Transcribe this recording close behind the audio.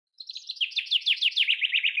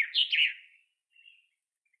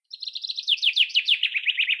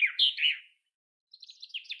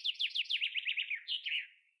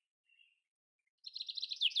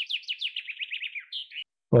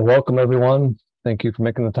Well, welcome everyone. Thank you for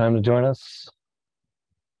making the time to join us.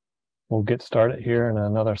 We'll get started here in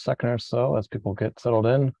another second or so as people get settled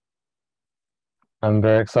in. I'm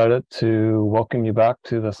very excited to welcome you back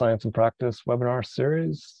to the Science and Practice webinar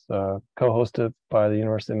series, co-hosted by the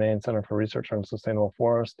University of Maine Center for Research on Sustainable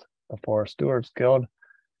Forest, the Forest Stewards Guild,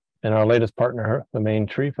 and our latest partner, the Maine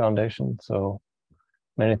Tree Foundation. So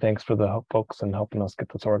many thanks for the folks in helping us get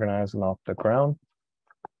this organized and off the ground.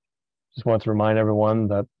 Just want to remind everyone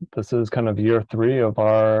that this is kind of year 3 of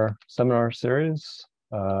our seminar series.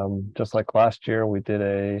 Just like last year, we did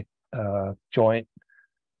a joint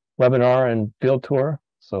webinar and field tour.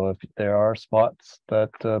 So if there are spots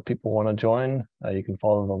that people want to join, you can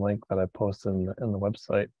follow the link that I posted in the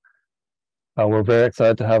website. We're very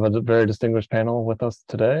excited to have a very distinguished panel with us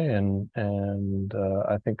today, and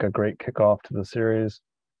I think a great kickoff to the series.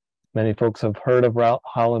 Many folks have heard of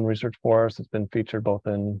Howland Research Forest. It's been featured both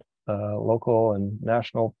in local and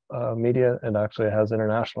national media, and actually has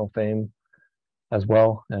international fame as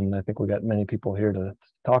well. And I think we got many people here to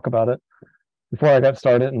talk about it. Before I got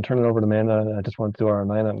started and turn it over to Amanda, I just want to do our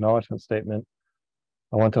acknowledgement statement.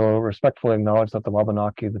 I want to respectfully acknowledge that the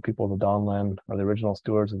Wabanaki, the people of the Dawnland, are the original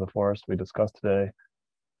stewards of the forest we discussed today.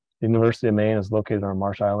 The University of Maine is located on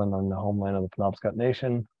Marsh Island on the homeland of the Penobscot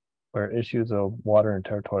Nation, where issues of water and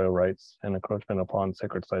territorial rights and encroachment upon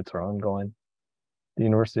sacred sites are ongoing. The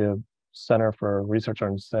University of Center for Research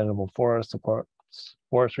on Sustainable Forest supports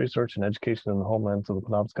forest research and education in the homelands of the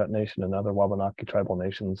Penobscot Nation and other Wabanaki tribal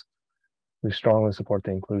nations. We strongly support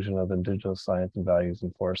the inclusion of Indigenous science and values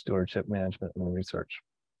in forest stewardship, management, and research.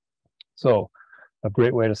 So, a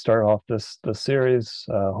great way to start off this series.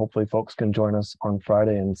 Hopefully, folks can join us on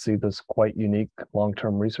Friday and see this quite unique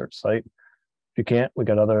long-term research site. If you can't, we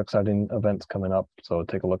got other exciting events coming up, so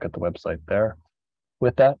take a look at the website there.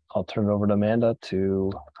 With that, I'll turn it over to Amanda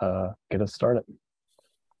to get us started.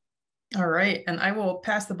 All right, and I will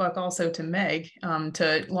pass the buck also to Meg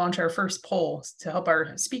to launch our first poll to help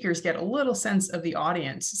our speakers get a little sense of the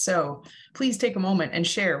audience. So please take a moment and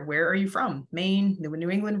share, where are you from? Maine, the New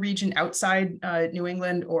England region, outside New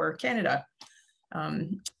England, or Canada?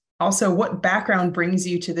 Also, what background brings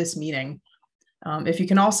you to this meeting? If you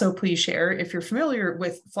can also please share if you're familiar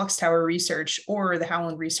with Flux Tower research or the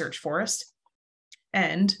Howland Research Forest.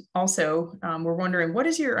 And also, we're wondering, what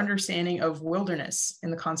is your understanding of wilderness in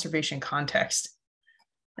the conservation context?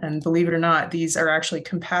 And believe it or not, these are actually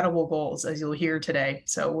compatible goals, as you'll hear today.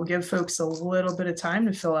 So we'll give folks a little bit of time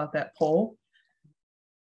to fill out that poll.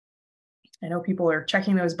 I know people are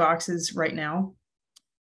checking those boxes right now.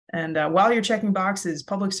 And while you're checking boxes,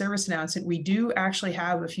 public service announcement, we do actually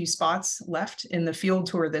have a few spots left in the field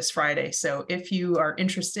tour this Friday. So if you are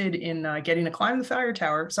interested in getting to climb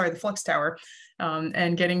the Flux Tower,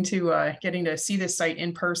 and getting to see this site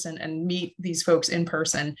in person and meet these folks in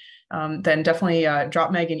person, then definitely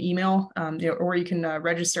drop Meg an email, or you can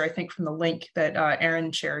register, I think, from the link that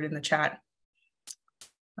Aaron shared in the chat.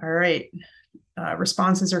 All right.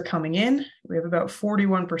 Responses are coming in. We have about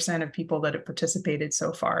 41% of people that have participated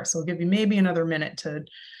so far. So I'll give you maybe another minute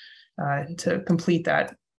to complete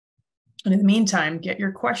that. And in the meantime, get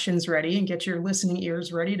your questions ready and get your listening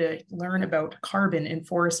ears ready to learn about carbon in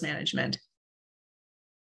forest management.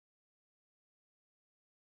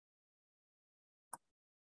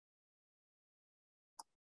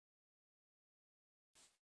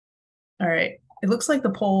 All right, it looks like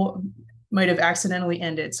the poll might have accidentally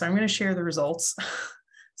ended, so I'm going to share the results.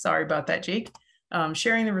 Sorry about that, Jake.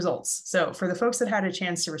 Sharing the results. So for the folks that had a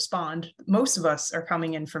chance to respond, most of us are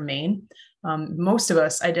coming in from Maine. Most of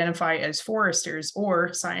us identify as foresters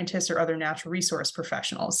or scientists or other natural resource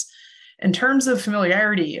professionals. In terms of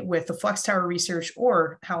familiarity with the Flux Tower research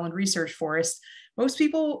or Howland Research Forest, most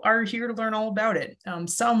people are here to learn all about it.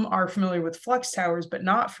 Some are familiar with Flux Towers, but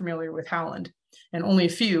not familiar with Howland. And only a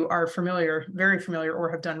few are very familiar,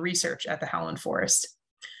 or have done research at the Howland Forest.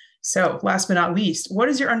 So last but not least, what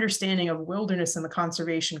is your understanding of wilderness in the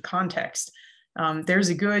conservation context? There's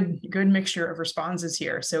a good mixture of responses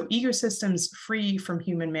here. So ecosystems free from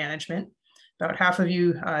human management. About half of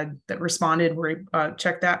you that responded were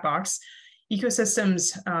checked that box.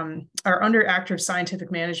 Ecosystems are under active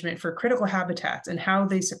scientific management for critical habitats and how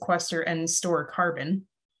they sequester and store carbon.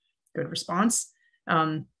 Good response.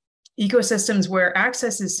 Ecosystems where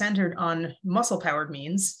access is centered on muscle-powered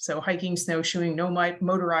means, so hiking, snowshoeing, no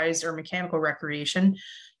motorized or mechanical recreation,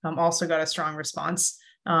 also got a strong response.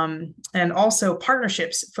 And also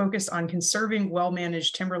partnerships focused on conserving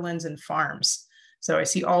well-managed timberlands and farms. So I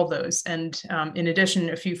see all those. And in addition,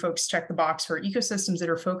 a few folks check the box for ecosystems that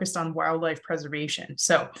are focused on wildlife preservation.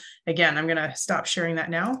 So again, I'm going to stop sharing that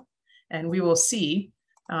now, and we will see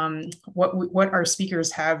what our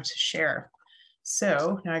speakers have to share.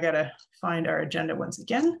 So now I gotta find our agenda once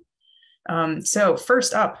again. So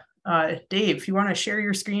first up, Dave, if you want to share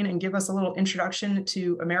your screen and give us a little introduction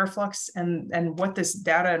to Ameriflux and what this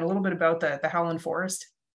data and a little bit about the Howland Forest.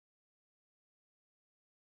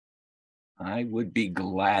 I would be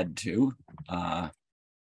glad to.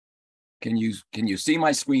 Can you see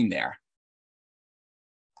my screen there?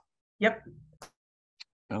 Yep.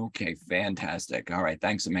 Okay, fantastic. All right,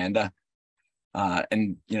 thanks, Amanda.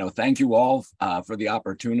 And thank you all for the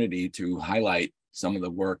opportunity to highlight some of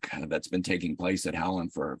the work that's been taking place at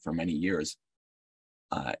Howland for many years.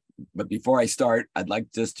 But before I start, I'd like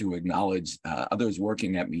just to acknowledge others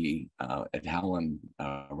working at Howland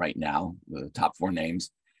right now, the top 4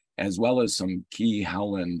 names, as well as some key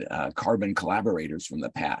Howland carbon collaborators from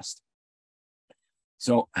the past.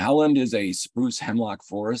 So Howland is a spruce hemlock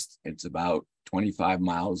forest. It's about 25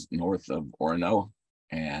 miles north of Orono.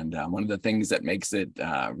 And one of the things that makes it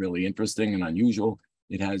really interesting and unusual,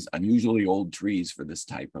 it has unusually old trees for this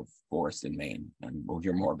type of forest in Maine. And we'll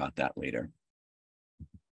hear more about that later.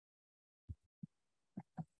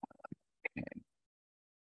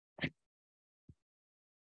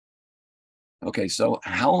 Okay, so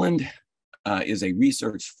Howland is a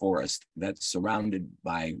research forest that's surrounded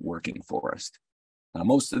by working forest.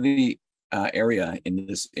 Most of the area in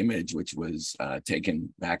this image, which was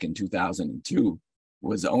taken back in 2002,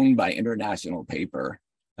 was owned by International Paper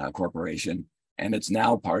Corporation, and it's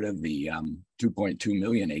now part of the 2.2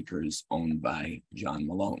 million acres owned by John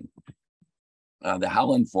Malone. The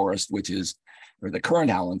Howland Forest, the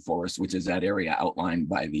current Howland Forest, which is that area outlined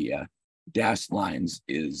by the dashed lines,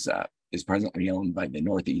 is presently owned by the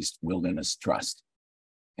Northeast Wilderness Trust.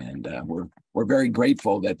 And we're very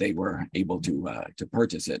grateful that they were able to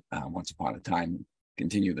purchase it once upon a time and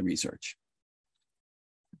continue the research.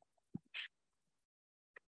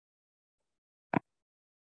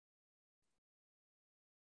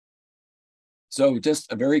 So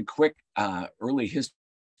just a very quick early history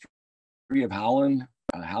of Howland.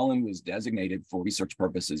 Howland was designated for research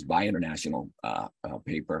purposes by International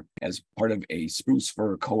Paper as part of a spruce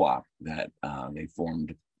fir co-op that they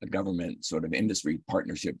formed a government sort of industry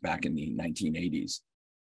partnership back in the 1980s.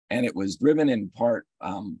 And it was driven in part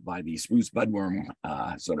by the spruce budworm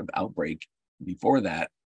sort of outbreak before that.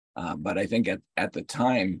 But I think at the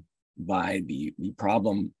time, by the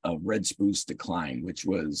problem of red spruce decline, which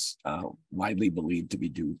was widely believed to be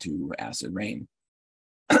due to acid rain.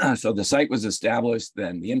 So the site was established,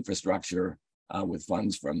 then the infrastructure with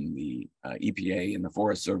funds from the EPA and the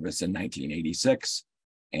Forest Service in 1986.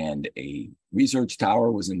 And a research tower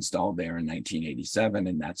was installed there in 1987,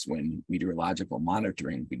 and that's when meteorological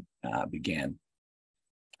monitoring began.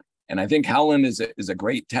 And I think Howland is a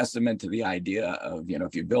great testament to the idea of,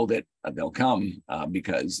 if you build it, they'll come,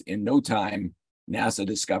 because in no time, NASA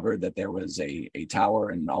discovered that there was a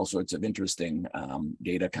tower and all sorts of interesting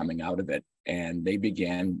data coming out of it. And they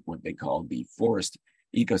began what they called the Forest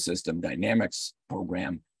Ecosystem Dynamics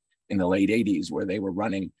Program in the late 80s, where they were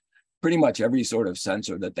running pretty much every sort of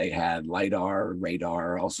sensor that they had, LiDAR,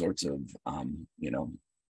 radar, all sorts of,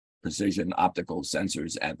 precision optical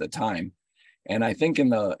sensors at the time. And I think in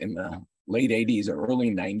the late 80s or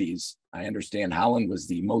early 90s, I understand Howland was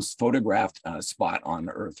the most photographed spot on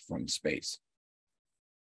Earth from space.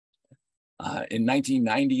 In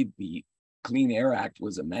 1990, the Clean Air Act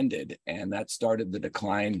was amended, and that started the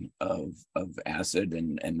decline of acid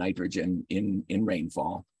and nitrogen in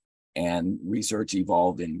rainfall. And research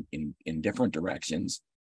evolved in different directions.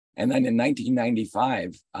 And then in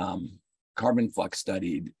 1995, carbon flux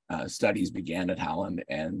studies began at Howland,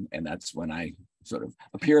 and that's when I sort of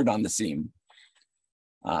appeared on the scene.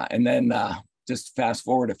 And then just fast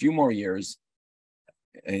forward a few more years,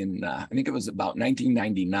 in I think it was about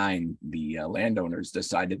 1999, the landowners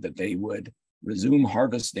decided that they would resume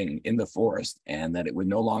harvesting in the forest and that it would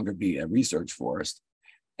no longer be a research forest.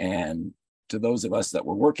 And to those of us that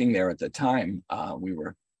were working there at the time, we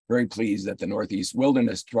were very pleased that the Northeast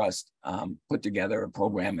Wilderness Trust put together a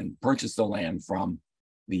program and purchased the land from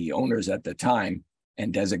the owners at the time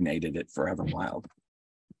and designated it Forever Wild.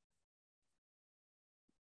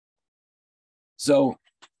 So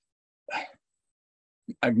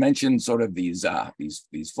I've mentioned sort of these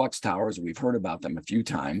flux towers. We've heard about them a few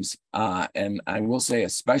times, and I will say a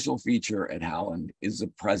special feature at Howland is the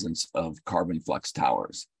presence of carbon flux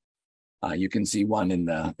towers. You can see one in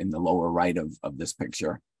the lower right of this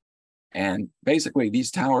picture. And basically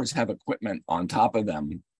these towers have equipment on top of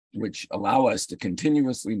them, which allow us to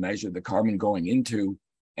continuously measure the carbon going into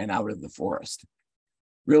and out of the forest.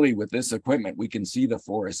 Really, with this equipment, we can see the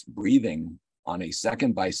forest breathing on a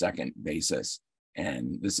second-by-second basis.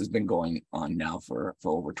 And this has been going on now for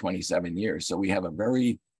over 27 years. So we have a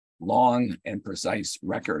very long and precise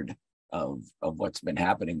record of what's been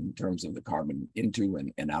happening in terms of the carbon into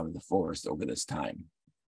and out of the forest over this time.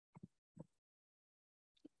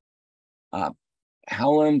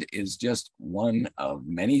 Howland is just one of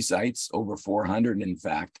many sites, over 400 in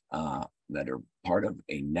fact, that are part of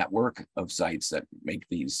a network of sites that make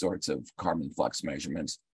these sorts of carbon flux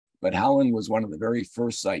measurements. But Howland was one of the very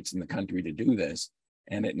first sites in the country to do this,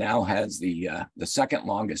 and it now has the second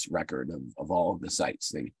longest record of all of the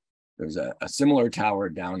sites. There's a similar tower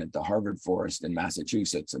down at the Harvard Forest in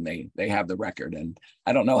Massachusetts, and they have the record. And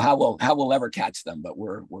I don't know how we'll ever catch them, but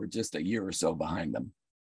we're just a year or so behind them.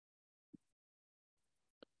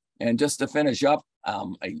 And just to finish up,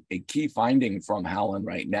 a key finding from Howland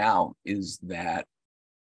right now is that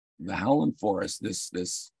the Howland Forest,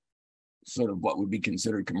 this sort of what would be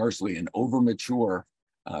considered commercially an overmature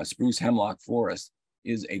spruce hemlock forest,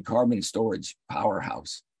 is a carbon storage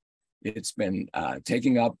powerhouse. It's been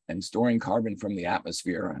taking up and storing carbon from the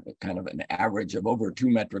atmosphere, kind of an average of over 2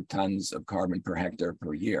 metric tons of carbon per hectare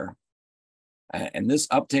per year. And this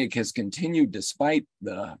uptake has continued despite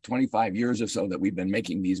the 25 years or so that we've been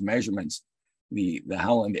making these measurements. The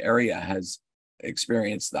Howland area has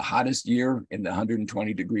experienced the hottest year in the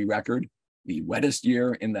 120-degree record, the wettest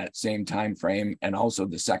year in that same time frame, and also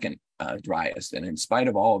the second driest. And in spite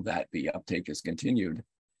of all of that, the uptake has continued.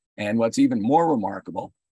 And what's even more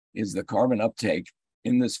remarkable is the carbon uptake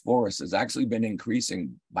in this forest has actually been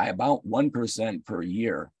increasing by about 1% per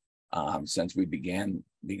year since we began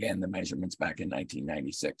the measurements back in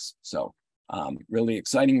 1996. So really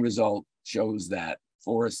exciting result, shows that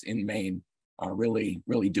forests in Maine are really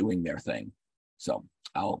doing their thing. So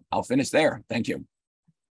I'll finish there. Thank you.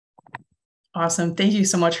 Awesome. Thank you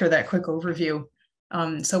so much for that quick overview.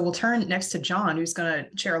 So we'll turn next to Jon, who's going to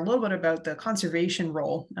share a little bit about the conservation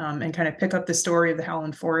role and kind of pick up the story of the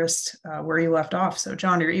Howland Forest where you left off. So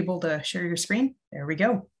Jon, you're able to share your screen? There we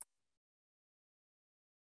go.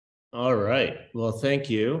 All right. Well, thank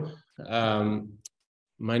you.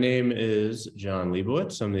 My name is Jon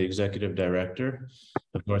Leibowitz. I'm the Executive Director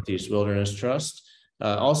of Northeast Wilderness Trust.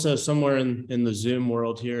 Also, somewhere in the Zoom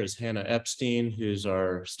world here is Hannah Epstein, who's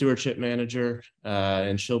our stewardship manager,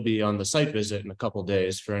 and she'll be on the site visit in a couple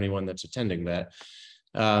days for anyone that's attending that.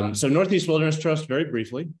 So Northeast Wilderness Trust, very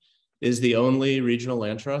briefly, is the only regional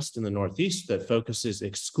land trust in the Northeast that focuses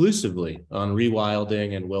exclusively on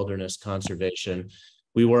rewilding and wilderness conservation.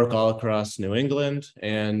 We work all across New England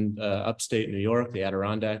and upstate New York, the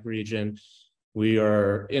Adirondack region. We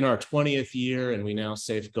are in our 20th year, and we now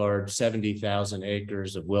safeguard 70,000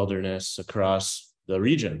 acres of wilderness across the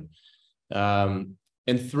region. And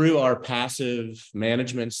through our passive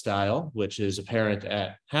management style, which is apparent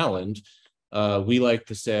at Howland, we like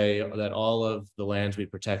to say that all of the lands we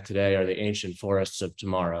protect today are the ancient forests of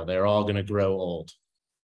tomorrow. They're all going to grow old.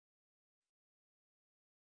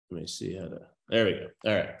 Let me see how to... There we go.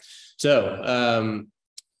 All right. So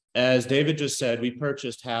as David just said, we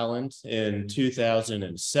purchased Howland in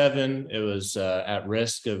 2007. It was at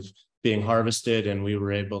risk of being harvested, and we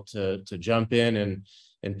were able to jump in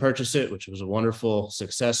and purchase it, which was a wonderful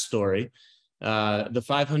success story. The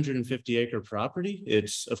 550-acre property,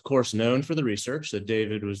 it's of course known for the research that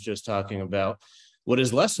David was just talking about. What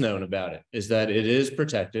is less known about it is that it is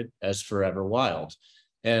protected as forever wild.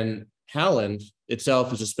 And Howland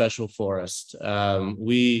itself is a special forest.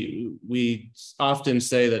 We often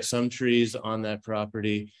say that some trees on that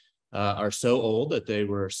property are so old that they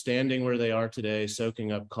were standing where they are today,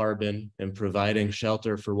 soaking up carbon and providing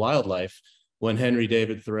shelter for wildlife when Henry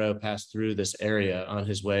David Thoreau passed through this area on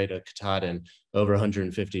his way to Katahdin over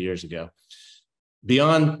 150 years ago.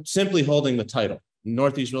 Beyond simply holding the title,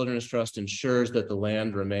 Northeast Wilderness Trust ensures that the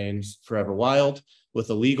land remains forever wild with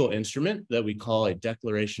a legal instrument that we call a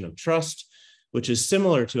declaration of trust, which is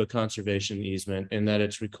similar to a conservation easement in that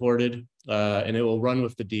it's recorded and it will run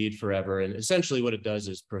with the deed forever. And essentially what it does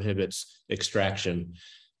is prohibits extraction.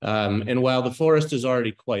 And while the forest is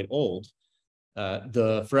already quite old,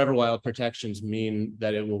 the forever wild protections mean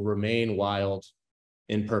that it will remain wild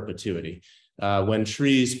in perpetuity. When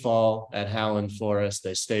trees fall at Howland Forest,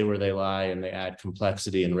 they stay where they lie and they add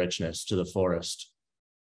complexity and richness to the forest.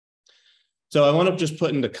 So I want to just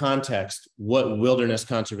put into context what wilderness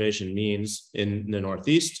conservation means in the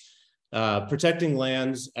Northeast. Protecting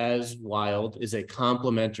lands as wild is a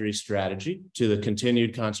complementary strategy to the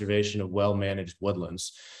continued conservation of well-managed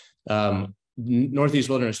woodlands. Northeast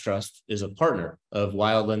Wilderness Trust is a partner of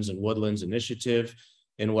Wildlands and Woodlands Initiative.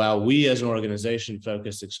 And while we as an organization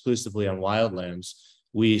focus exclusively on wildlands,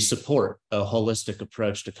 we support a holistic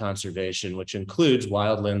approach to conservation, which includes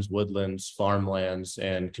wildlands, woodlands, farmlands,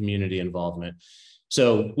 and community involvement.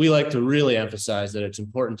 So we like to really emphasize that it's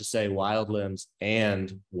important to say wildlands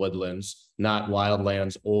and woodlands, not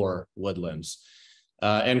wildlands or woodlands.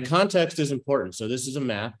 And context is important. So this is a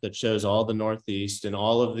map that shows all the Northeast, and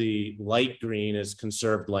all of the light green is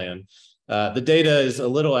conserved land. The data is a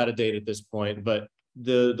little out of date at this point, but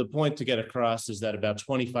the point to get across is that about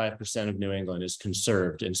 25% of New England is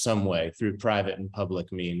conserved in some way through private and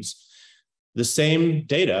public means. The same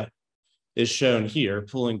data is shown here,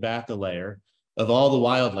 pulling back a layer, of all the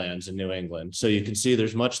wildlands in New England. So you can see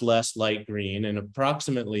there's much less light green, and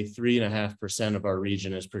approximately 3.5% of our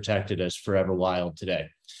region is protected as forever wild today.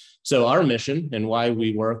 So our mission, and why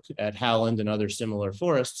we work at Howland and other similar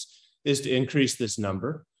forests, is to increase this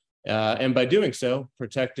number. And by doing so,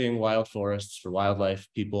 protecting wild forests for wildlife,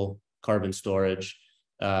 people, carbon storage,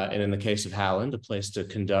 and in the case of Howland, a place to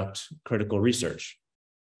conduct critical research.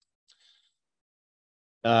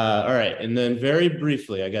 All right, and then very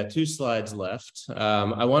briefly, I got 2 slides left.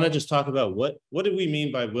 I want to just talk about what do we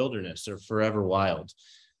mean by wilderness or forever wild?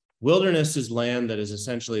 Wilderness is land that is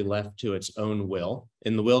essentially left to its own will.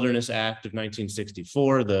 In the Wilderness Act of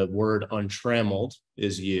 1964, the word untrammeled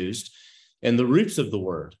is used, and the roots of the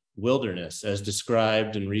word wilderness, as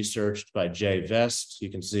described and researched by Jay Vest,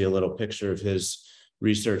 you can see a little picture of his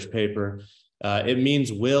research paper. It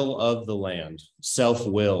means will of the land,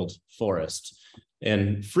 self-willed forest.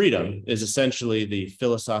 And freedom is essentially the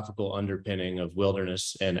philosophical underpinning of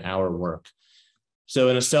wilderness and our work. So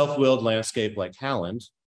in a self-willed landscape like Howland,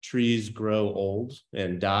 trees grow old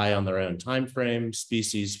and die on their own time frame,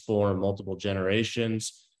 species form multiple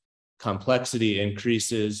generations, complexity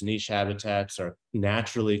increases, niche habitats are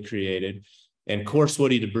naturally created, and coarse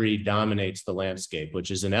woody debris dominates the landscape,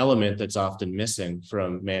 which is an element that's often missing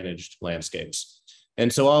from managed landscapes.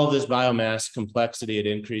 And so all of this biomass complexity, it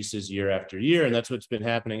increases year after year, and that's what's been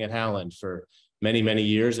happening at Howland for many, many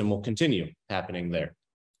years and will continue happening there.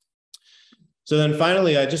 So then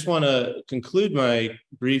finally, I just want to conclude my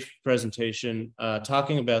brief presentation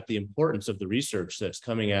talking about the importance of the research that's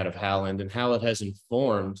coming out of Howland and how it has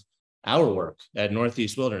informed our work at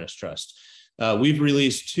Northeast Wilderness Trust. We've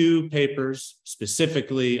released 2 papers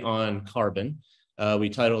specifically on carbon. We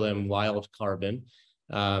title them Wild Carbon.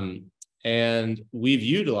 And we've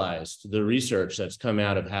utilized the research that's come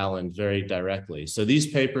out of Howland very directly. So these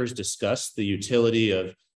papers discuss the utility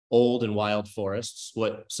of old and wild forests,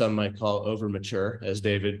 what some might call overmature, as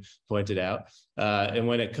David pointed out. And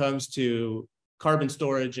when it comes to carbon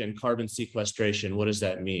storage and carbon sequestration, what does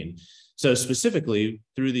that mean? So specifically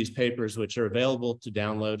through these papers, which are available to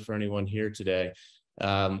download for anyone here today,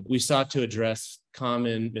 we sought to address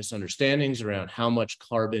common misunderstandings around how much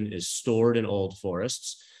carbon is stored in old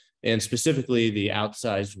forests, and specifically the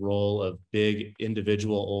outsized role of big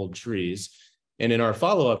individual old trees. And in our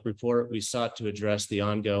follow-up report, we sought to address the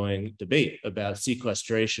ongoing debate about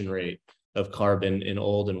sequestration rate of carbon in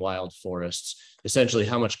old and wild forests, essentially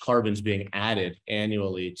how much carbon is being added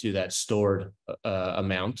annually to that stored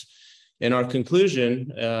amount. And our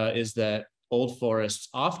conclusion is that old forests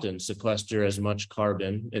often sequester as much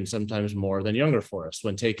carbon and sometimes more than younger forests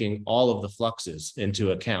when taking all of the fluxes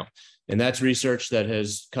into account. And that's research that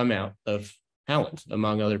has come out of Howland,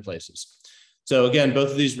 among other places. So again,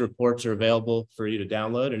 both of these reports are available for you to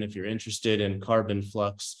download. And if you're interested in carbon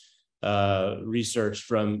flux research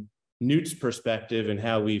from Newt's perspective and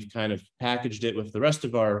how we've kind of packaged it with the rest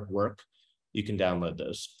of our work, you can download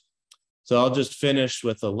those. So I'll just finish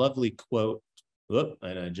with a lovely quote. Whoop,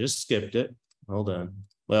 and I just skipped it. Hold on.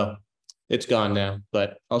 Well, it's gone now,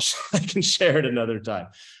 but I can share it another time.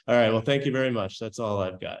 All right. Well, thank you very much. That's all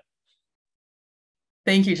I've got.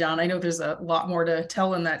 Thank you, John. I know there's a lot more to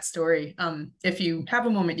tell in that story. If you have a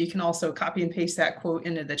moment, you can also copy and paste that quote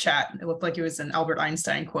into the chat. It looked like it was an Albert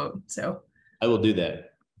Einstein quote. So I will do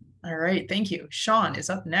that. All right. Thank you. Shawn is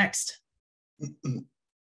up next.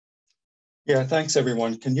 Yeah, thanks,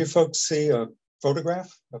 everyone. Can you folks see a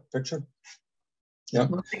photograph, a picture? Yeah.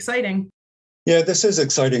 Looks exciting. Yeah, this is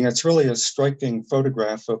exciting. It's really a striking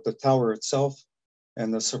photograph of the tower itself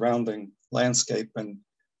and the surrounding landscape. And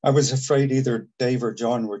I was afraid either Dave or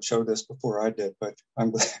John would show this before I did, but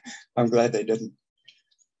I'm glad they didn't.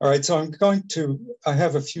 All right, so I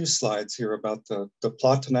have a few slides here about the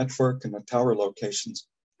plot network and the tower locations.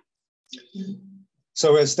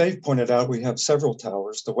 So as Dave pointed out, we have several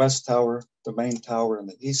towers, the West Tower, the Main Tower, and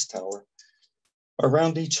the East Tower.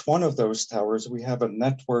 Around each one of those towers, we have a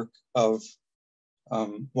network of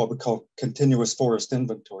what we call continuous forest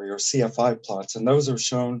inventory, or CFI plots, and those are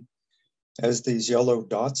shown as these yellow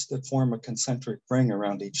dots that form a concentric ring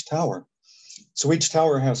around each tower. So each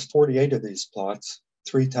tower has 48 of these plots,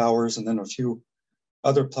 3 towers, and then a few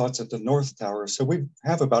other plots at the North Tower. So we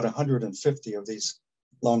have about 150 of these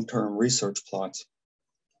long-term research plots.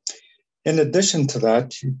 In addition to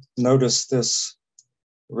that, you notice this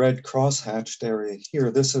red cross-hatched area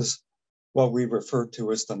here. This is what we refer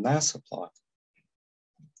to as the NASA plot.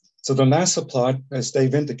 So the NASA plot, as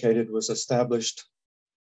Dave indicated, was established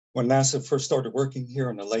when NASA first started working here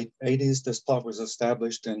in the late 80s. This plot was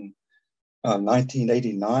established in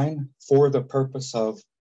 1989 for the purpose of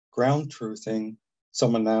ground truthing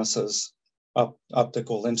some of NASA's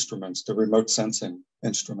optical instruments, the remote sensing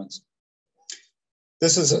instruments.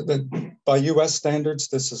 This is, by US standards,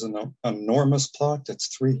 this is an enormous plot. It's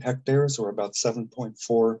 3 hectares or about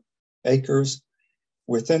 7.4 acres.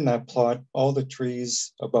 Within that plot, all the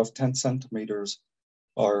trees above 10 centimeters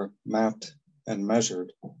are mapped and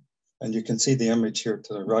measured. And you can see the image here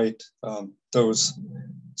to the right. Those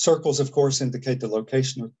circles, of course, indicate the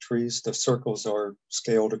location of trees. The circles are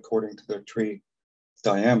scaled according to their tree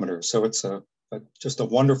diameter. So it's just a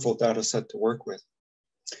wonderful data set to work with.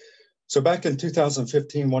 So back in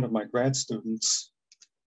 2015, one of my grad students,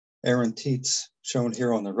 Aaron Tietz, shown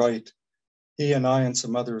here on the right, he and I and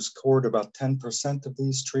some others cored about 10% of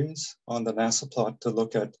these trees on the NASA plot to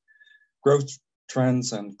look at growth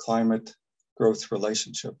trends and climate growth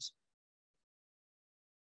relationships.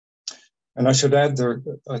 And I should add there,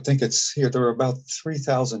 I think it's here, there are about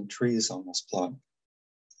 3,000 trees on this plot.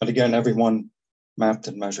 And again, everyone mapped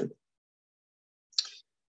and measured.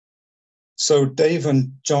 So Dave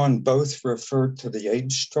and John both referred to the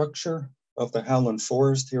age structure of the Howland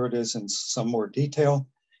Forest. Here it is in some more detail.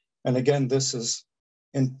 And again, this is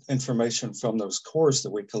information from those cores that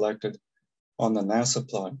we collected on the NASA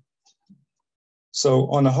plot. So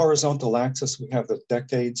on the horizontal axis, we have the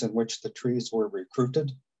decades in which the trees were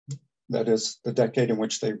recruited. That is the decade in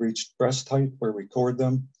which they reached breast height, where we cored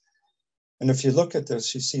them. And if you look at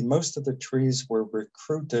this, you see most of the trees were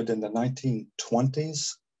recruited in the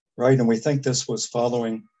 1920s, right? And we think this was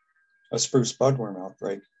following a spruce budworm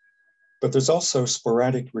outbreak. But there's also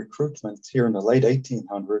sporadic recruitment here in the late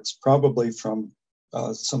 1800s, probably from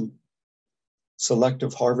some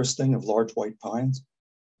selective harvesting of large white pines.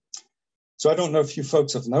 So I don't know if you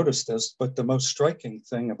folks have noticed this, but the most striking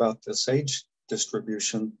thing about this age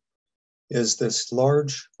distribution is this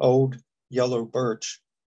large old yellow birch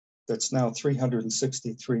that's now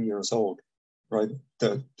 363 years old, right?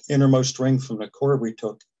 The innermost ring from the core we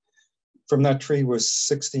took from that tree was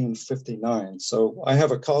 1659. So I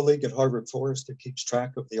have a colleague at Harvard Forest that keeps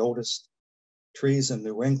track of the oldest trees in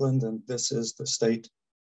New England, and this is the state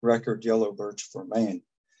record yellow birch for Maine.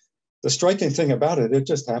 The striking thing about it, it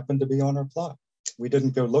just happened to be on our plot. We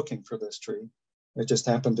didn't go looking for this tree. It just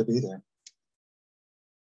happened to be there.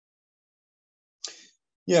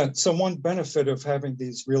 Yeah, so one benefit of having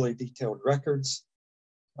these really detailed records,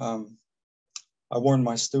 I warn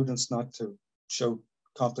my students not to show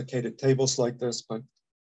complicated tables like this, but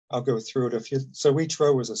I'll go through it. So each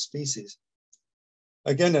row is a species.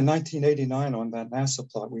 Again, in 1989 on that NASA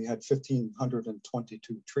plot, we had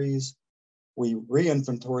 1,522 trees. We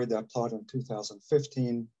re-inventoried that plot in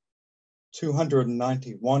 2015.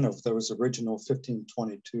 291 of those original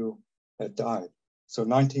 1,522 had died. So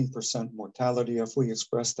 19% mortality. If we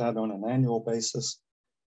express that on an annual basis,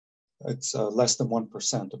 it's less than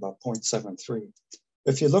 1%, about 0.73.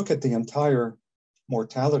 If you look at the entire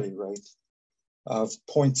mortality rate of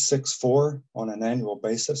 0.64 on an annual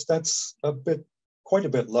basis, that's quite a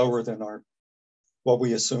bit lower than what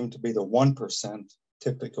we assume to be the 1%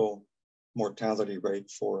 typical mortality rate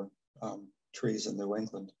for trees in New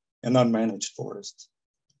England and unmanaged forests.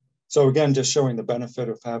 So again, just showing the benefit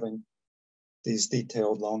of having these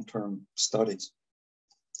detailed long-term studies.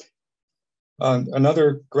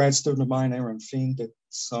 Another grad student of mine, Aaron Feen, did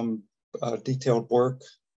some detailed work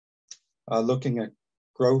looking at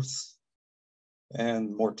growth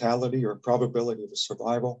and mortality or probability of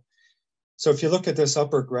survival. So if you look at this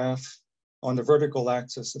upper graph on the vertical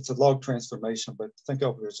axis, it's a log transformation, but think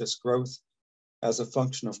of it as just growth as a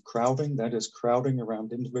function of crowding, that is crowding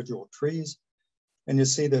around individual trees. And you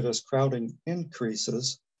see that as crowding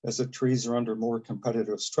increases, as the trees are under more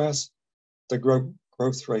competitive stress, the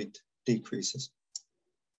growth rate decreases.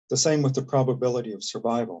 The same with the probability of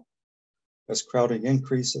survival. As crowding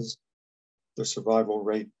increases, the survival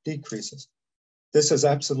rate decreases. This is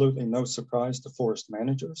absolutely no surprise to forest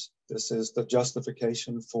managers. This is the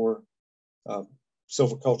justification for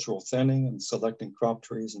silvicultural thinning and selecting crop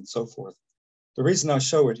trees and so forth. The reason I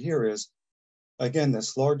show it here is, again,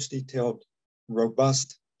 this large, detailed,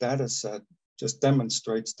 robust data set just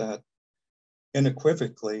demonstrates that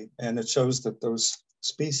unequivocally, and it shows that those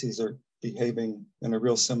species are behaving in a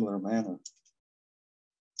real similar manner.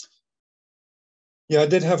 Yeah, I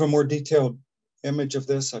did have a more detailed image of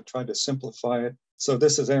this. I tried to simplify it. So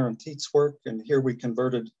this is Aaron Teet's work, and here we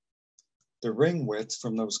converted the ring widths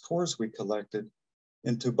from those cores we collected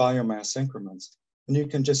into biomass increments. And you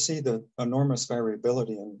can just see the enormous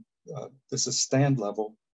variability in this is stand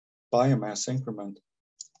level biomass increment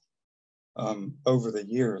over the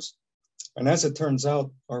years. And as it turns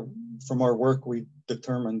out, from our work, we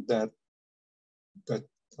determined that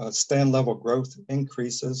stand level growth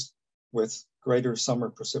increases with greater summer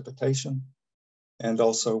precipitation and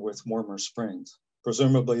also with warmer springs.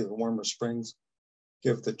 Presumably the warmer springs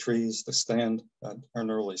give the trees, the stand, an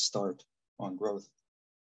early start on growth.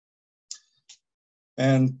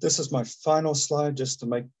 And this is my final slide, just to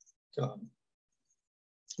make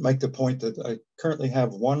the point that I currently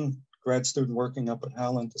have one grad student working up at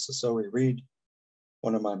Howland. This is Zoe Reed,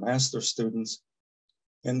 one of my master's students.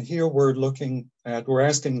 And here we're asking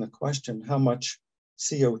the question, how much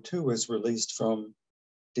CO2 is released from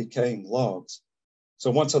decaying logs? So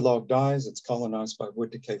once a log dies, it's colonized by wood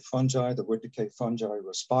decay fungi. The wood decay fungi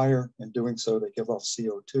respire. In doing so, they give off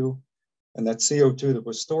CO2. And that CO2 that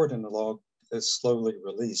was stored in the log is slowly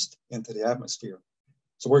released into the atmosphere.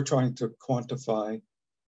 So we're trying to quantify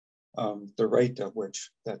the rate at which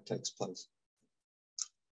that takes place.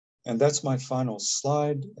 And that's my final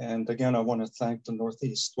slide. And again, I want to thank the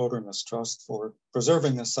Northeast Wilderness Trust for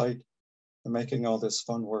preserving the site and making all this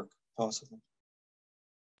fun work possible.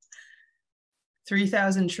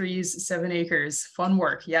 3,000 trees, 7 acres, fun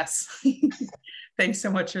work, yes. Thanks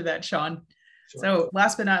so much for that, Shawn. Sure. So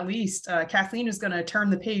last but not least, Kathleen is going to turn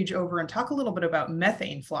the page over and talk a little bit about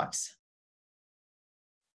methane flux.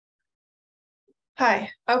 Hi,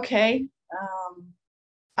 okay.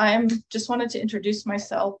 I just wanted to introduce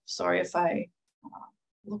myself. Sorry if I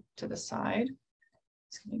look to the side.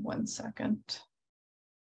 Just give me 1 second.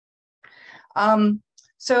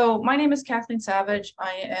 So my name is Kathleen Savage.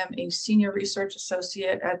 I am a senior research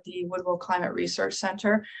associate at the Woodwell Climate Research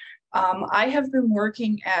Center. I have been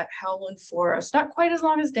working at Howland Forest, not quite as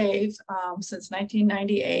long as Dave, since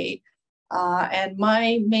 1998. And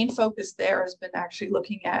my main focus there has been actually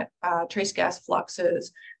looking at trace gas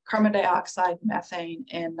fluxes, carbon dioxide, methane,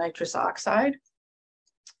 and nitrous oxide.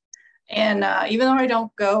 And even though I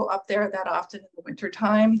don't go up there that often in the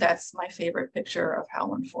wintertime, that's my favorite picture of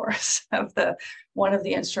Howland Forest, of one of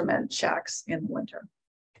the instrument shacks in the winter.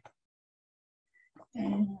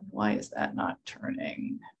 And why is that not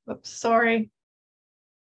turning? Oops, sorry.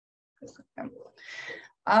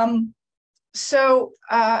 So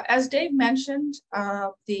as Dave mentioned,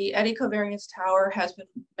 the eddy covariance tower has been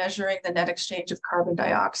measuring the net exchange of carbon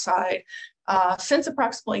dioxide since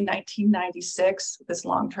approximately 1996, this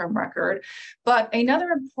long-term record. But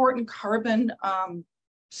another important carbon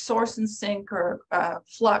source and sink or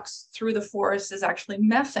flux through the forest is actually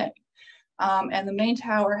methane. And the main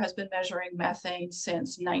tower has been measuring methane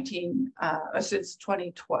since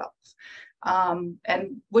 2012.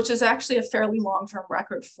 And which is actually a fairly long-term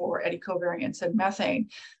record for eddy covariance and methane.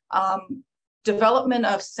 Development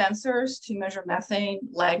of sensors to measure methane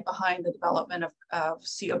lag behind the development of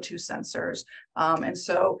CO2 sensors. And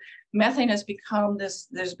so methane has become this,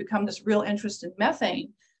 there's become this real interest in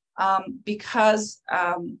methane because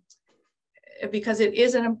it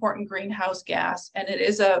is an important greenhouse gas, and it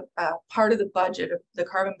is a part of the budget, of the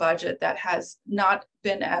carbon budget, that has not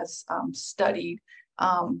been as studied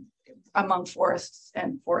among forests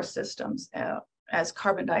and forest systems as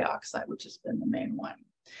carbon dioxide, which has been the main one.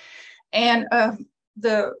 And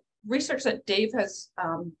the research that Dave has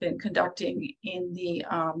been conducting in the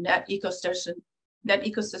net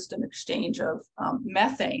ecosystem exchange of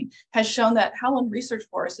methane has shown that Howland Research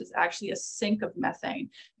Forest is actually a sink of methane,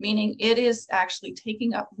 meaning it is actually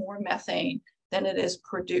taking up more methane than it is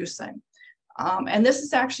producing. And this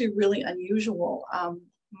is actually really unusual.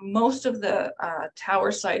 Most of the tower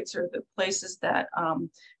sites, or the places that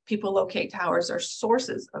people locate towers, are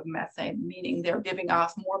sources of methane, meaning they're giving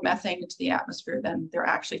off more methane into the atmosphere than they're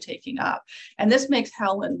actually taking up. And this makes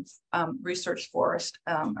Howland Research Forest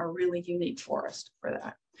a really unique forest for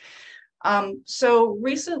that. So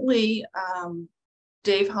recently,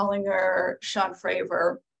 Dave Hollinger, Shawn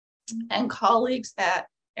Fraver, and colleagues at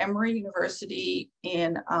Emory University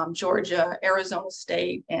in Georgia, Arizona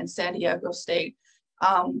State, and San Diego State,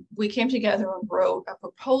 we came together and wrote a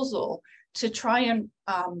proposal to try and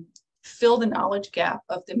fill the knowledge gap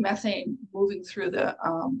of the methane moving through the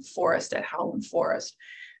forest at Howland Forest.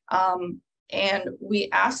 And we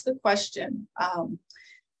asked the question,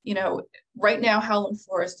 you know, right now Howland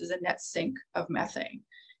Forest is a net sink of methane.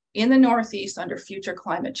 In the Northeast, under future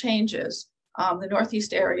climate changes, The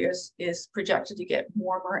Northeast area is projected to get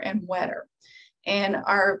warmer and wetter. And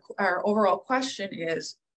our overall question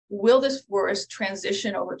is, will this forest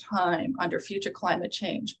transition over time under future climate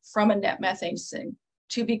change from a net methane sink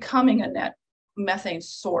to becoming a net methane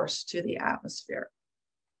source to the atmosphere?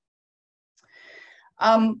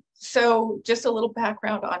 So just a little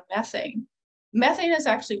background on methane. Methane is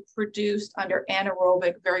actually produced under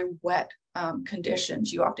anaerobic, very wet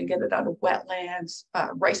conditions. You often get it out of wetlands,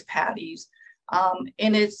 rice paddies,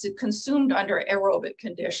 and it's consumed under aerobic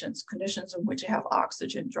conditions, conditions in which you have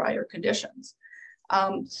oxygen, drier conditions.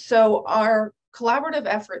 So our collaborative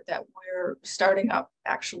effort that we're starting up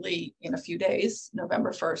actually in a few days,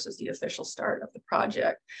 November 1st is the official start of the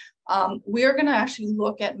project. We are going to actually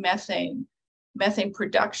look at methane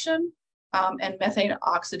production and methane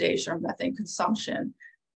oxidation or methane consumption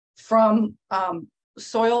from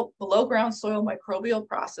below ground soil microbial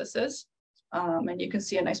processes. And you can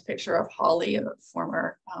see a nice picture of Holly, a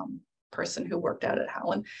former person who worked out at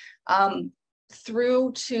Howland,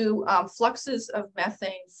 through to fluxes of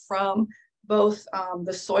methane from both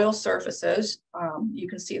the soil surfaces. You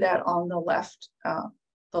can see that on the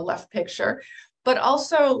left picture, but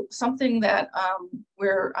also something that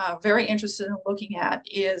we're very interested in looking at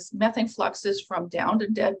is methane fluxes from downed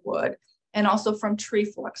and dead wood and also from tree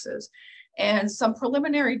fluxes. And some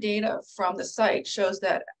preliminary data from the site shows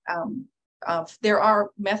that there are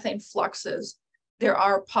methane fluxes. There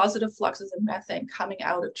are positive fluxes of methane coming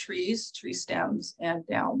out of trees, tree stems, and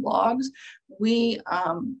down logs. We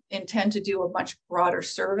intend to do a much broader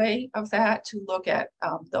survey of that to look at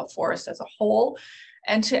the forest as a whole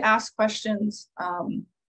and to ask questions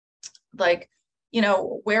like, you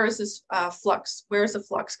know, where is this flux? Where is the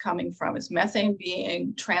flux coming from? Is methane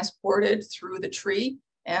being transported through the tree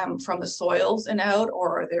from the soils and out,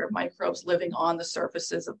 or are there microbes living on the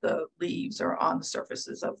surfaces of the leaves or on the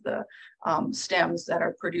surfaces of the stems that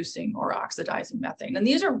are producing or oxidizing methane? And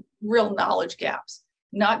these are real knowledge gaps,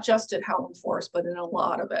 not just at Howland Forest, but in a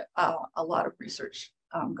lot of research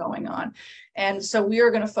going on. And so we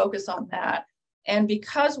are going to focus on that. And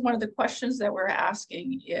because one of the questions that we're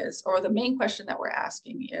asking is, or the main question that we're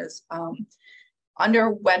asking is,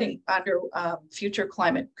 under future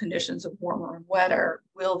climate conditions of warmer and wetter,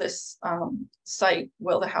 will this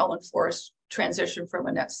will the Howland Forest transition from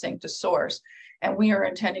a net sink to source? And we are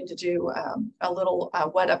intending to do a little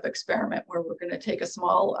wet up experiment where we're going to take a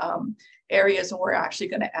small areas and we're actually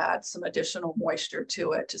going to add some additional moisture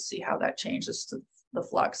to it to see how that changes to the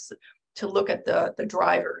flux, to look at the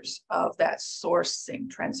drivers of that source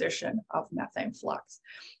sink transition of methane flux.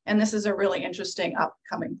 And this is a really interesting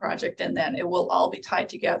upcoming project, and then it will all be tied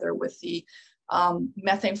together with the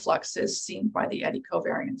methane fluxes seen by the eddy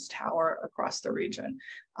covariance tower across the region.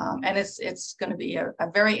 And it's going to be a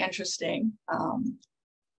very interesting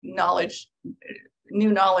new knowledge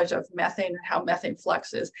of methane and how methane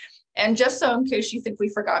fluxes. And just so in case you think we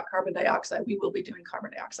forgot carbon dioxide, we will be doing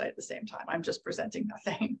carbon dioxide at the same time. I'm just presenting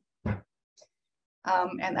methane.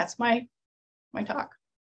 And that's my talk.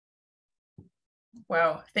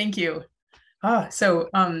 Wow, thank you. So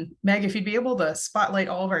Meg, if you'd be able to spotlight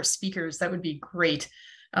all of our speakers, that would be great.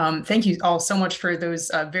 Thank you all so much for those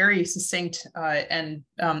very succinct and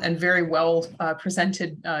very well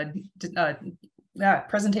presented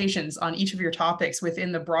presentations on each of your topics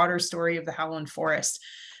within the broader story of the Howland Forest.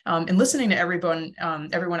 And listening to everyone,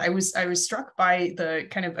 I was struck by the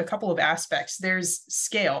kind of a couple of aspects. There's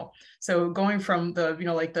scale. So going from the,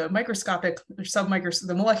 like the microscopic,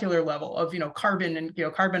 the molecular level of, carbon and,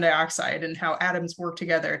 carbon dioxide and how atoms work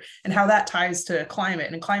together and how that ties to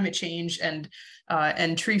climate and climate change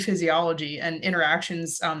and tree physiology and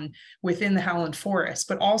interactions within the Howland Forest,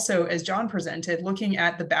 but also, as Jon presented, looking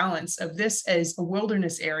at the balance of this as a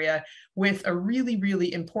wilderness area with a really,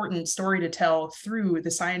 really important story to tell through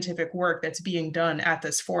the scientific work that's being done at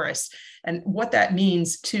this forest and what that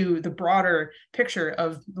means to the broader picture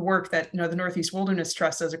of the work that the Northeast Wilderness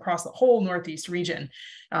Trust does across the whole Northeast region.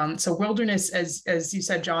 So wilderness, as you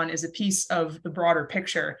said, Jon, is a piece of the broader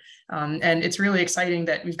picture. And it's really exciting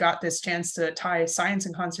that we've got this chance to tie science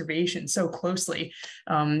and conservation so closely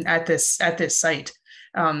at this site.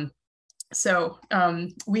 So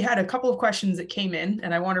we had a couple of questions that came in,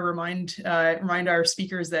 and I want to remind our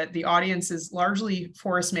speakers that the audience is largely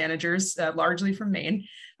forest managers, largely from Maine.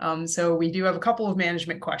 So we do have a couple of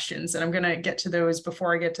management questions, and I'm going to get to those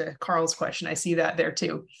before I get to Carl's question. I see that there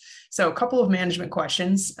too. So a couple of management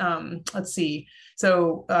questions. Let's see.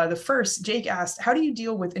 So the first, Jake asked, how do you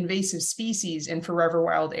deal with invasive species in forever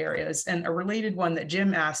wild areas? And a related one that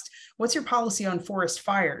Jim asked, what's your policy on forest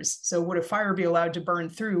fires? So would a fire be allowed to burn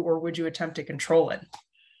through, or would you attempt to control it?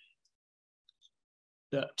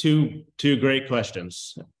 Two great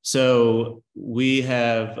questions. So we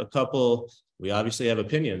have a couple, we obviously have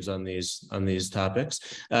opinions on these topics.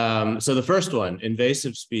 So the first one,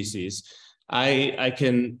 invasive species.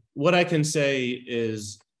 What I can say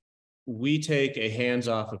is we take a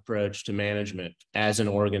hands-off approach to management as an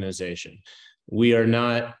organization. We are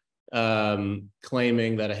not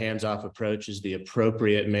claiming that a hands-off approach is the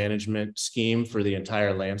appropriate management scheme for the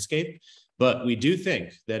entire landscape. But we do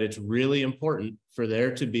think that it's really important for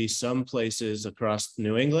there to be some places across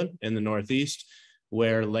New England and the Northeast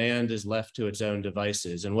where land is left to its own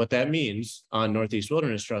devices. And what that means on Northeast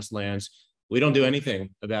Wilderness Trust lands, we don't do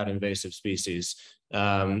anything about invasive species.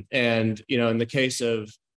 And, you know, in the case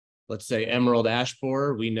of, let's say, emerald ash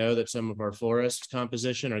borer, we know that some of our forest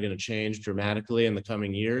composition are going to change dramatically in the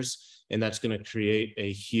coming years. And that's going to create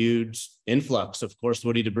a huge influx of coarse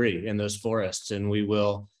woody debris in those forests. And we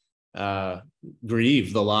will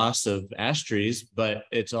grieve the loss of ash trees, but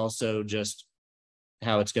it's also just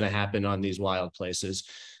how it's going to happen on these wild places.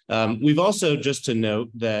 We've also, just to note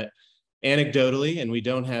that anecdotally, and we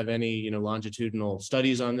don't have any longitudinal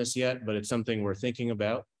studies on this yet, but it's something we're thinking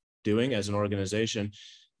about doing as an organization.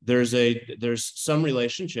 There's some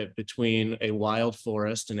relationship between a wild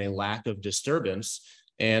forest and a lack of disturbance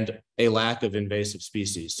and a lack of invasive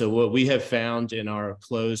species. So what we have found in our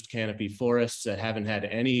closed canopy forests that haven't had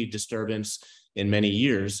any disturbance in many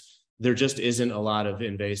years, there just isn't a lot of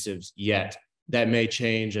invasives yet. That may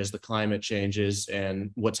change as the climate changes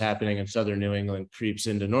and what's happening in southern New England creeps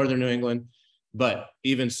into northern New England. But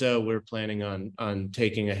even so, we're planning on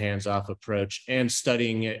taking a hands-off approach and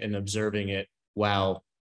studying it and observing it while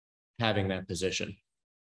having that position.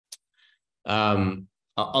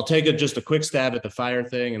 I'll take just a quick stab at the fire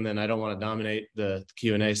thing, and then I don't want to dominate the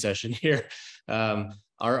Q&A session here.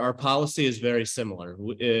 Our policy is very similar.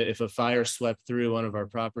 If a fire swept through one of our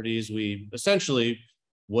properties, we essentially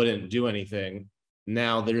wouldn't do anything.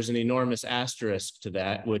 Now, there's an enormous asterisk to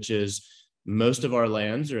that, which is most of our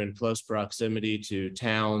lands are in close proximity to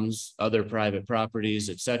towns, other private properties,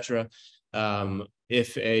 etc.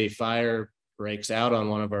 If a fire breaks out on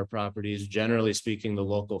one of our properties, generally speaking, the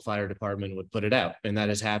local fire department would put it out. And that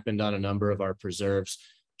has happened on a number of our preserves,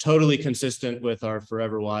 totally consistent with our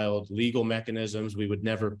Forever Wild legal mechanisms. We would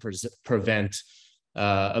never prevent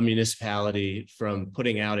a municipality from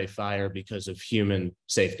putting out a fire because of human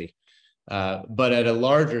safety. But at a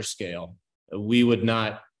larger scale, we would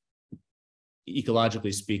not,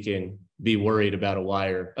 ecologically speaking, be worried about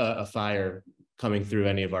a fire coming through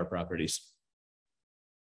any of our properties.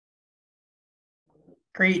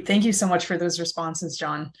 Great. Thank you so much for those responses,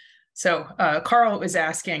 John. So Carl was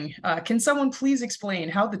asking, can someone please explain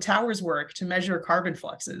how the towers work to measure carbon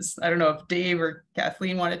fluxes? I don't know if Dave or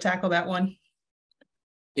Kathleen want to tackle that one.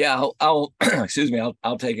 Yeah, I'll excuse me,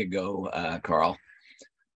 I'll take a go, Carl.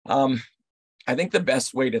 I think the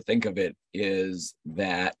best way to think of it is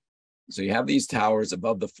that, so you have these towers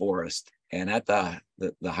above the forest, and at the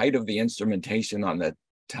height of the instrumentation on the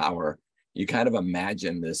tower, you kind of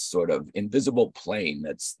imagine this sort of invisible plane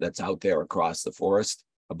that's out there across the forest,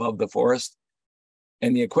 above the forest.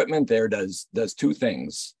 And the equipment there does two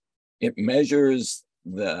things. It measures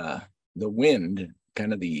the wind,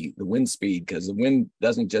 kind of the wind speed, because the wind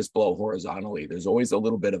doesn't just blow horizontally. There's always a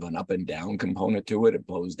little bit of an up and down component to it. It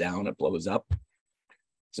blows down, it blows up.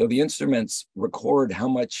 So the instruments record how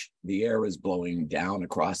much the air is blowing down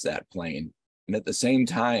across that plane. And at the same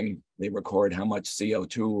time, they record how much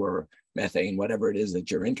CO2 or methane, whatever it is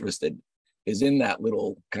that you're interested, is in that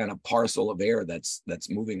little kind of parcel of air that's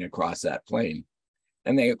moving across that plane.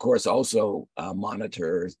 And they, of course, also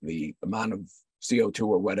monitor the amount of CO2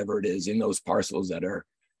 or whatever it is in those parcels that are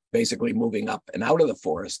basically moving up and out of the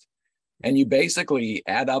forest. And you basically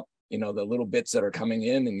add up, the little bits that are coming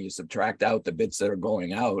in, and you subtract out the bits that are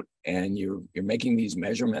going out, and you're making these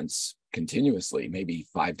measurements continuously, maybe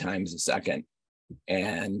 5 times a second.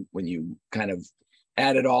 And when you kind of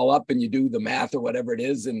add it all up and you do the math or whatever it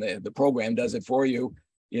is, and the program does it for you,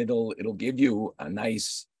 it'll give you a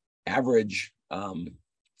nice average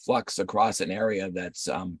flux across an area that's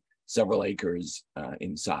several acres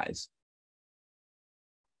in size.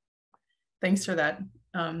 Thanks for that.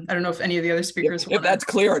 I don't know if any of the other speakers. If that's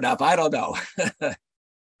clear enough, I don't know.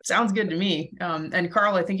 Sounds good to me. And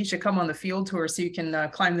Carl, I think you should come on the field tour so you can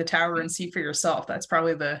climb the tower and see for yourself. That's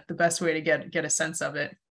probably the best way to get a sense of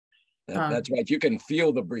it. That's right. You can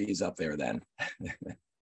feel the breeze up there then.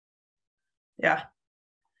 Yeah.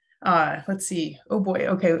 Let's see. Oh boy.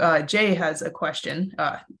 Okay. Jay has a question.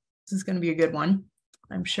 This is going to be a good one,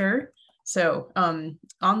 I'm sure. So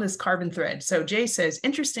on this carbon thread, so Jay says,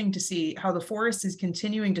 interesting to see how the forest is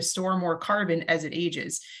continuing to store more carbon as it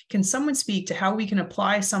ages. Can someone speak to how we can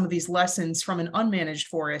apply some of these lessons from an unmanaged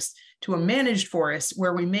forest to a managed forest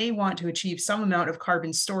where we may want to achieve some amount of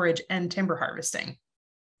carbon storage and timber harvesting?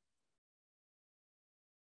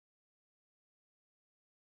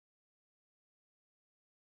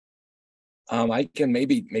 I can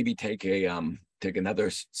maybe take another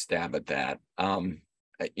stab at that.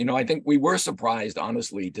 You know, I think we were surprised,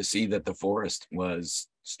 honestly, to see that the forest was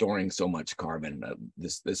storing so much carbon,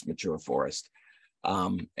 this mature forest.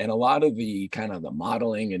 And a lot of the kind of the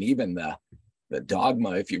modeling and even the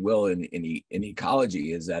dogma, if you will, in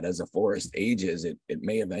ecology is that as a forest ages, it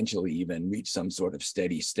may eventually even reach some sort of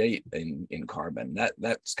steady state in carbon.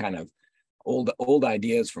 That's kind of old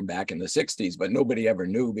ideas from back in the 60s, but nobody ever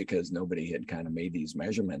knew because nobody had kind of made these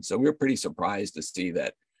measurements. So we were pretty surprised to see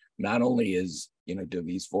that not only do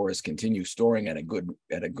these forests continue storing at a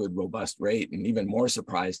good robust rate, and even more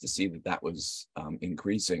surprised to see that was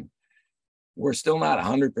increasing. We're still not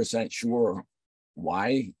 100% sure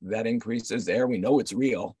why that increase is there. We know it's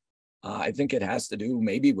real. I think it has to do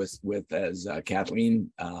maybe with as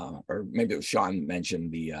Kathleen or maybe it was Shawn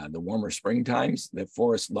mentioned, the warmer spring times. The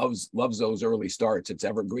forest loves those early starts. It's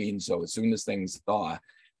evergreen, so as soon as things thaw,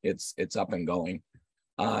 it's up and going.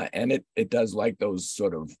 And it does like those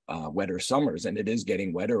sort of wetter summers, and it is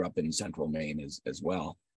getting wetter up in central Maine as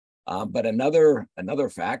well. But another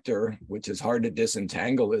factor, which is hard to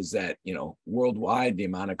disentangle, is that, you know, worldwide, the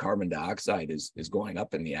amount of carbon dioxide is going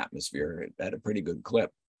up in the atmosphere at a pretty good clip.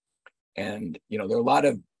 And, you know, there are a lot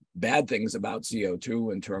of bad things about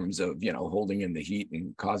CO2 in terms of, you know, holding in the heat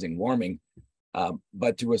and causing warming.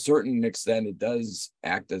 But to a certain extent, it does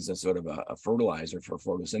act as a sort of a fertilizer for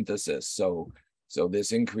photosynthesis. So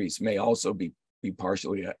this increase may also be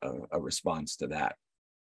partially a response to that.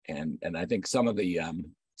 And I think some of the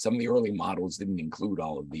early models didn't include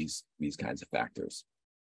all of these kinds of factors.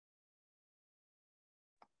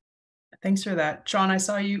 Thanks for that. Shawn, I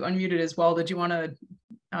saw you unmuted as well. Did you want to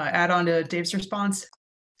add on to Dave's response?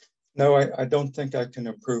 No, I don't think I can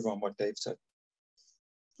improve on what Dave said.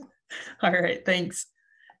 All right, thanks.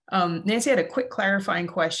 Nancy had a quick clarifying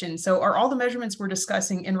question. So are all the measurements we're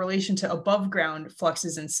discussing in relation to above ground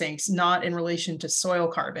fluxes and sinks, not in relation to soil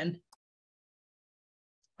carbon?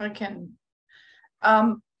 I can.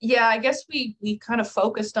 Yeah, I guess we kind of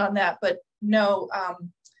focused on that, but no,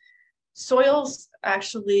 soils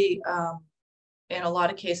actually, in a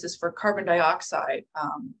lot of cases for carbon dioxide,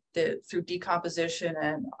 through decomposition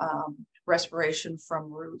and respiration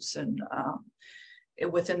from roots and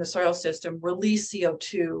within the soil system, release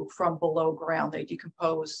CO2 from below ground. They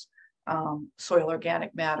decompose soil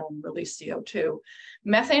organic matter and release CO2.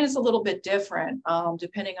 Methane is a little bit different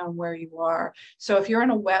depending on where you are. So if you're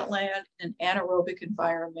in a wetland, an anaerobic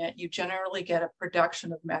environment, you generally get a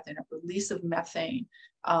production of methane, a release of methane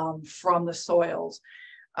from the soils.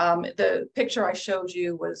 The picture I showed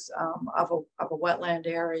you was of a wetland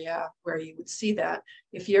area where you would see that.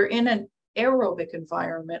 If you're in an aerobic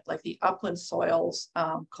environment, like the upland soils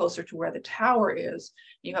closer to where the tower is,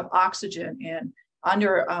 you have oxygen in.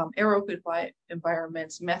 Under aerobic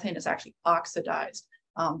environments, methane is actually oxidized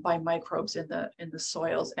by microbes in the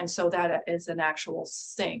soils, and so that is an actual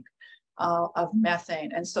sink of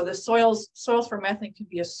methane. And so the soils for methane can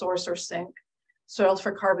be a source or sink. Soils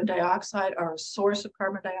for carbon dioxide are a source of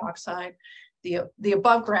carbon dioxide. The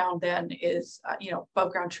above ground then is,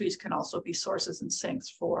 above ground trees can also be sources and sinks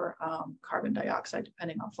for carbon dioxide,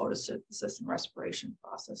 depending on photosynthesis and respiration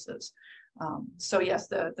processes. So yes,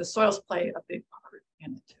 the soils play a big part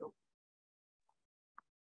in it too.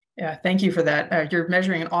 Yeah, thank you for that. You're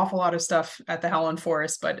measuring an awful lot of stuff at the Howland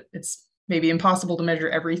Forest, but it's maybe impossible to measure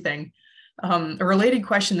everything. A related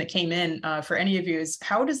question that came in for any of you is,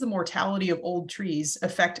 how does the mortality of old trees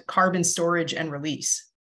affect carbon storage and release?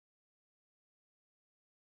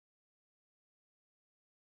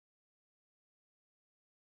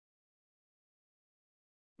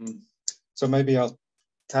 So maybe I'll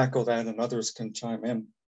tackle that and others can chime in.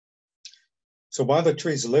 So while the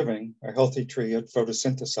tree's living, a healthy tree, it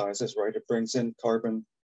photosynthesizes, right? It brings in carbon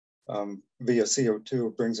via CO2,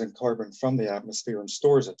 it brings in carbon from the atmosphere and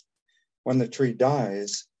stores it. When the tree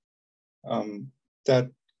dies, that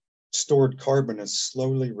stored carbon is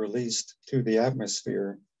slowly released to the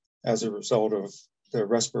atmosphere as a result of the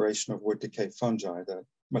respiration of wood decay fungi, the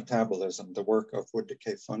metabolism, the work of wood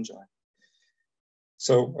decay fungi.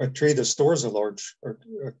 So a tree that stores a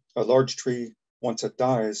large tree, once it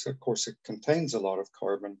dies, of course, it contains a lot of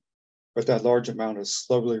carbon, but that large amount is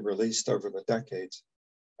slowly released over the decades.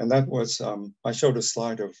 And that was, I showed a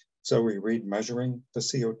slide of Zoe Reed measuring the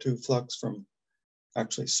CO2 flux from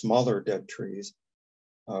actually smaller dead trees,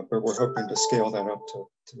 but we're hoping to scale that up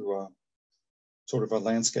to sort of a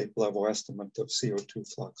landscape level estimate of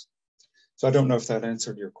CO2 flux. So I don't know if that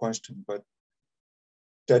answered your question, but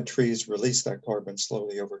dead trees release that carbon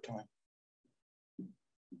slowly over time.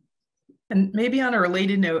 And maybe on a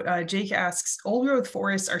related note, Jake asks, old growth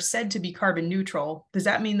forests are said to be carbon neutral. Does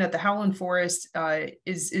that mean that the Howland forest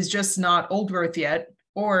is just not old growth yet?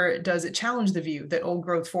 Or does it challenge the view that old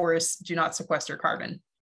growth forests do not sequester carbon?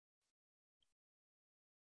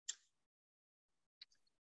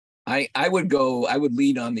 I would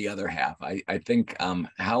lean on the other half. I think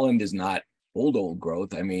Howland is not old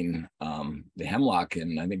growth. I mean, the hemlock,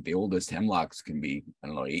 and I think the oldest hemlocks can be, I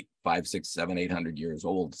don't know, 5, 6, 7, 800 years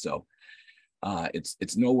old. So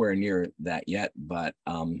it's nowhere near that yet, but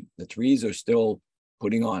the trees are still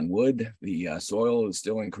putting on wood. The soil is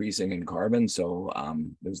still increasing in carbon. So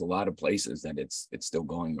there's a lot of places that it's still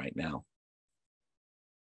going right now.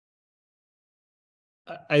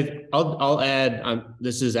 I'll add,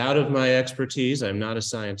 this is out of my expertise. I'm not a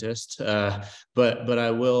scientist, but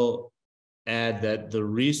I will add that the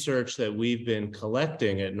research that we've been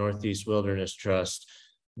collecting at Northeast Wilderness Trust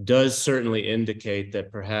does certainly indicate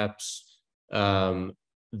that perhaps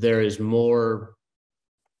there is more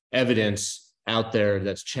evidence out there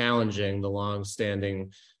that's challenging the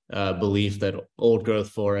longstanding belief that old growth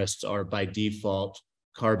forests are by default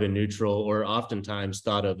carbon neutral, or oftentimes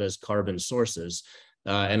thought of as carbon sources.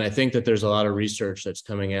 And I think that there's a lot of research that's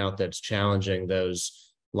coming out that's challenging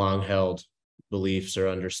those long-held beliefs or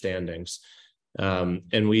understandings.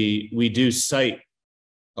 And we do cite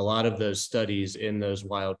a lot of those studies in those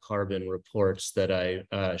wild carbon reports that I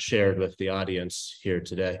shared with the audience here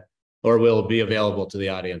today, or will be available to the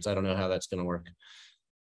audience. I don't know how that's going to work.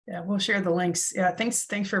 Yeah, we'll share the links. Yeah, thanks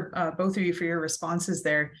for both of you for your responses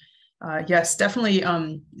there. Yes, definitely.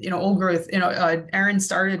 Old growth. Aaron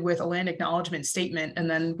started with a land acknowledgement statement, and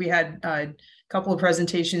then we had a couple of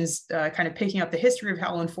presentations kind of picking up the history of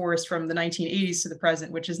Howland Forest from the 1980s to the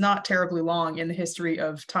present, which is not terribly long in the history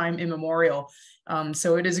of time immemorial.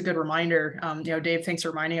 So it is a good reminder. Dave, thanks for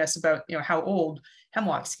reminding us about how old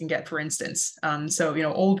hemlocks can get, for instance.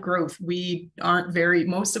 Old growth,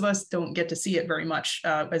 most of us don't get to see it very much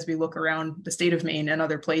as we look around the state of Maine and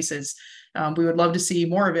other places. We would love to see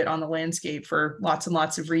more of it on the landscape for lots and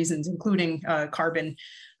lots of reasons, including carbon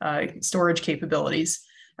storage capabilities,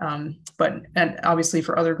 and obviously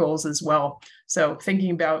for other goals as well. So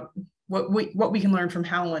thinking about what we can learn from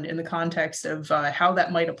Howland in the context of how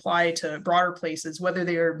that might apply to broader places, whether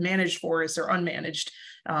they are managed forests or unmanaged.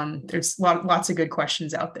 There's lots of good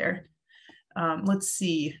questions out there. Let's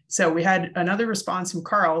see. So we had another response from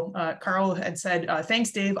Carl. Carl had said,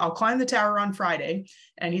 thanks, Dave. I'll climb the tower on Friday.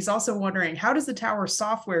 And he's also wondering, how does the tower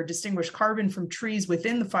software distinguish carbon from trees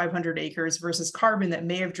within the 500 acres versus carbon that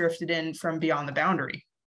may have drifted in from beyond the boundary?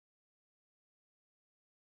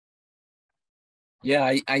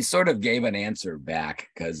 Yeah, I sort of gave an answer back,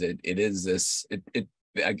 because the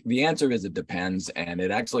answer is it depends, and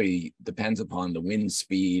it actually depends upon the wind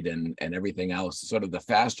speed and everything else. Sort of the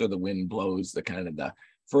faster the wind blows, the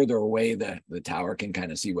further away the tower can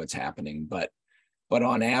kind of see what's happening. But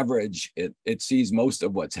on average, it sees most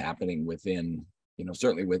of what's happening within,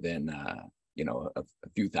 certainly within a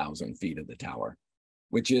few thousand feet of the tower,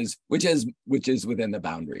 which is within the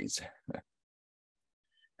boundaries.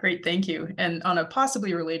 Great, thank you. And on a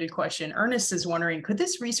possibly related question, Ernest is wondering, could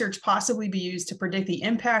this research possibly be used to predict the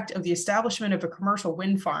impact of the establishment of a commercial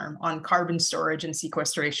wind farm on carbon storage and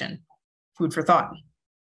sequestration? Food for thought.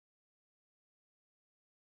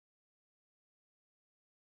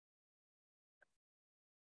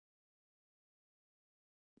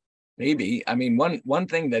 Maybe. I mean, one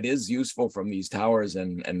thing that is useful from these towers,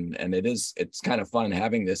 and it's kind of fun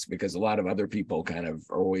having this, because a lot of other people kind of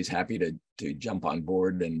are always happy to jump on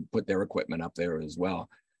board and put their equipment up there as well,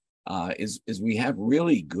 is we have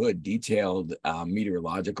really good detailed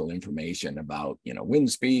meteorological information about wind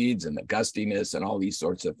speeds and the gustiness and all these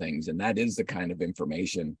sorts of things, and that is the kind of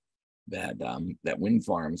information that that wind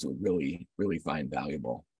farms would really find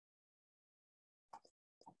valuable.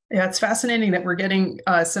 Yeah, it's fascinating that we're getting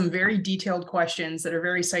some very detailed questions that are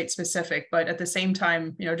very site specific, but at the same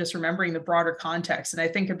time, just remembering the broader context. And I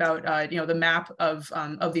think about, the map of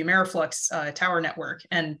the Ameriflux tower network,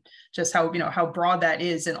 and just how broad that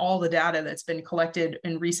is, and all the data that's been collected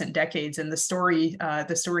in recent decades, and the stories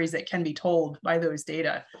that can be told by those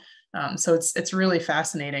data. So it's really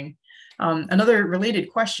fascinating. Another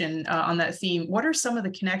related question on that theme, what are some of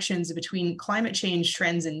the connections between climate change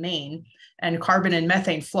trends in Maine and carbon and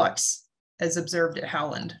methane flux as observed at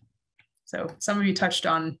Howland? So some of you touched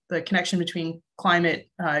on the connection between climate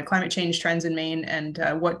change trends in Maine and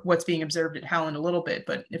what's being observed at Howland a little bit,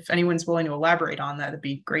 but if anyone's willing to elaborate on that, it'd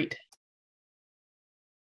be great.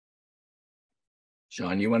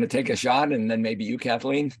 Shawn, you want to take a shot, and then maybe you,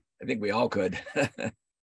 Kathleen? I think we all could.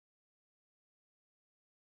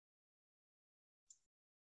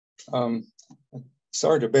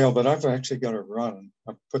 Sorry to bail, but I've actually got to run.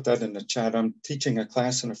 I'll put that in the chat. I'm teaching a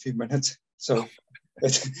class in a few minutes, so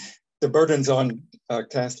the burden's on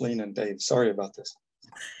Kathleen and Dave. Sorry about this.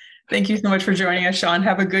 Thank you so much for joining us, Shawn.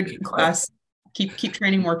 Have a good class. Keep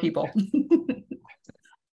training more people.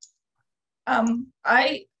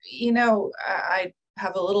 I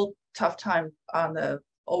have a little tough time on the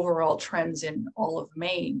overall trends in all of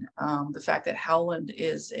Maine. The fact that Howland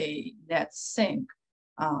is a net sink,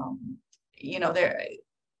 there,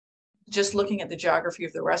 just looking at the geography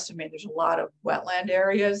of the rest of Maine, there's a lot of wetland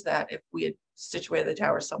areas that if we had situated the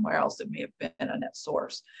tower somewhere else, it may have been a net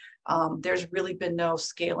source. There's really been no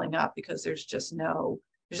scaling up because there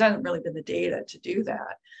hasn't really been the data to do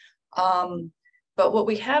that. But what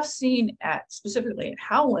we have seen specifically at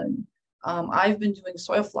Howland, I've been doing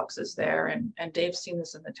soil fluxes there, and Dave's seen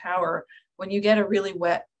this in the tower. When you get a really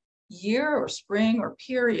wet year or spring or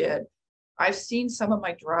period, I've seen some of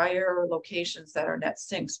my drier locations that are net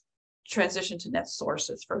sinks transition to net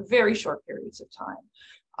sources for very short periods of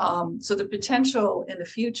time. So the potential in the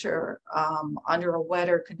future under a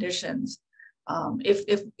wetter conditions,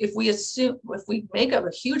 if we make a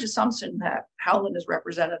huge assumption that Howland is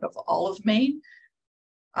representative of all of Maine,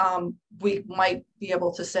 we might be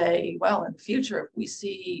able to say, well, in the future, if we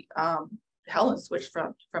see Howland switch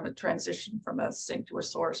from a transition from a sink to a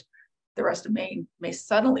source, the rest of Maine may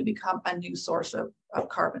suddenly become a new source of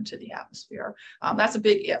carbon to the atmosphere. That's a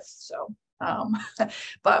big if. So,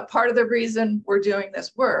 but part of the reason we're doing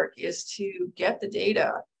this work is to get the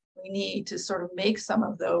data we need to sort of make some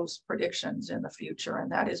of those predictions in the future,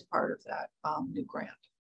 and that is part of that new grant.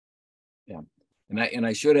 Yeah. And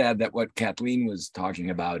I should add that what Kathleen was talking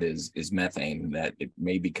about is methane, that it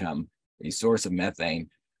may become a source of methane.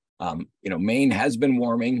 Maine has been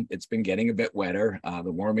warming. It's been getting a bit wetter.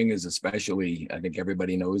 The warming is especially, I think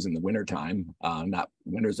everybody knows, in the wintertime.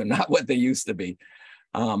 Winters are not what they used to be.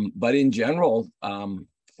 But in general,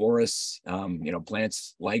 forests,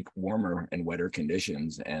 plants like warmer and wetter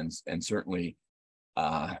conditions, and certainly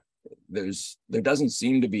there doesn't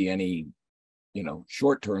seem to be any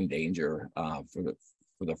short-term danger for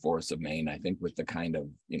the forests of Maine, I think, with the kind of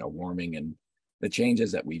warming and the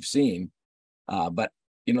changes that we've seen. But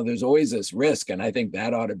there's always this risk, and I think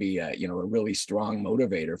that ought to be a really strong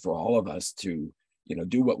motivator for all of us to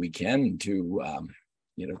do what we can to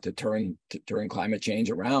to turn climate change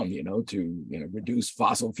around, to reduce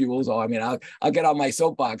fossil fuels. I'll get on my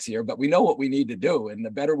soapbox here, but we know what we need to do, and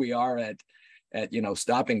the better we are at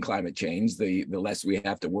stopping climate change, the less we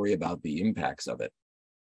have to worry about the impacts of it.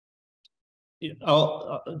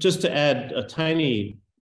 I'll just to add a tiny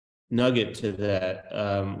nugget to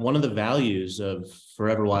that. One of the values of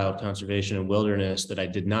forever wild conservation and wilderness that I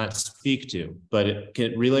did not speak to, but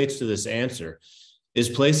it relates to this answer, is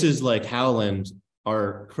places like Howland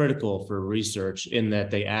are critical for research in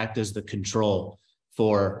that they act as the control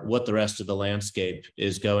for what the rest of the landscape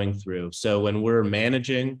is going through. So when we're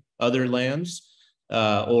managing other lands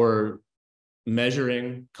or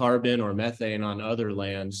measuring carbon or methane on other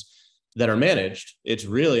lands that are managed, it's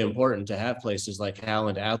really important to have places like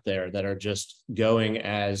Howland out there that are just going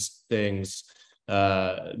as things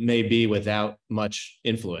may be without much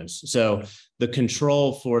influence. So the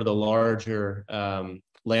control for the larger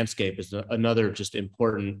landscape is another just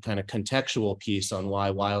important kind of contextual piece on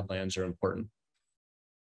why wildlands are important.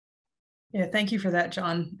 Yeah, thank you for that,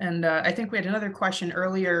 Jon. And I think we had another question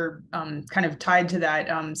earlier kind of tied to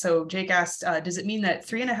that. So Jake asked, does it mean that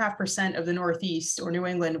 3.5% of the Northeast or New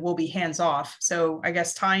England will be hands off? So I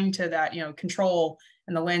guess tying to that, control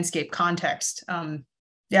and the landscape context.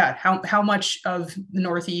 How much of the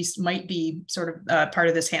Northeast might be sort of part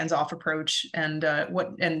of this hands-off approach, and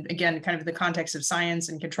again, kind of the context of science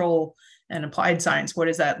and control and applied science, what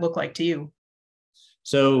does that look like to you?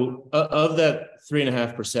 So of that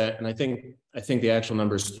 3.5%, and I think the actual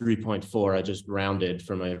number is 3.4. I just rounded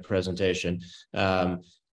for my presentation.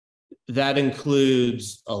 That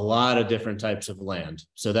includes a lot of different types of land.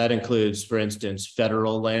 So that includes, for instance,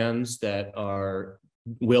 federal lands that are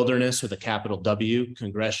wilderness with a capital W,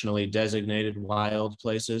 congressionally designated wild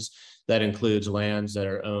places. That includes lands that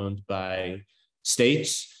are owned by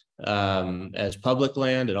states as public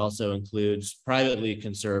land. It also includes privately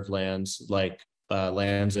conserved lands like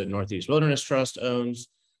lands that Northeast Wilderness Trust owns.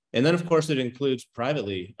 And then, of course, it includes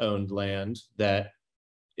privately owned land that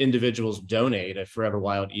individuals donate a forever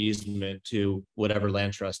wild easement to whatever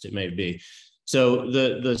land trust it may be. So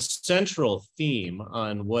the central theme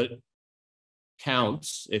on what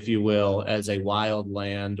counts, if you will, as a wild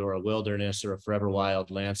land or a wilderness or a forever wild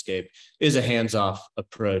landscape is a hands-off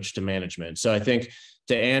approach to management. So I think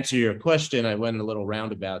to answer your question, I went a little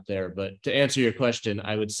roundabout there, but to answer your question,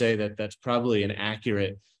 I would say that that's probably an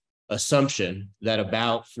accurate assumption that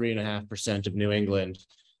about 3.5% of New England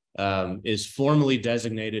is formally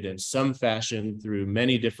designated in some fashion through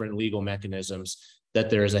many different legal mechanisms, that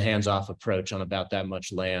there is a hands-off approach on about that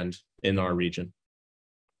much land in our region.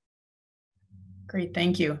 Great,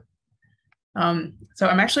 thank you. So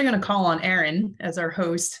I'm actually going to call on Aaron as our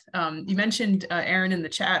host. You mentioned, Aaron, in the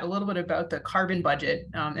chat a little bit about the carbon budget,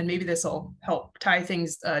 and maybe this will help tie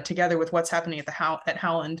things together with what's happening at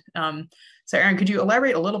Howland. So Aaron, could you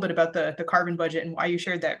elaborate a little bit about the carbon budget and why you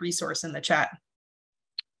shared that resource in the chat?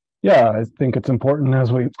 Yeah, I think it's important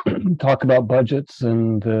as we talk about budgets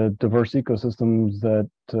and the diverse ecosystems that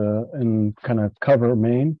and kind of cover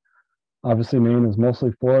Maine. Obviously, Maine is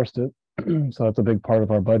mostly forested, so that's a big part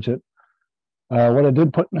of our budget. What I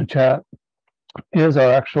did put in the chat is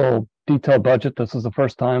our actual detailed budget. This is the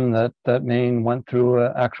first time that Maine went through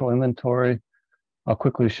an actual inventory. I'll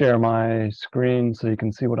quickly share my screen so you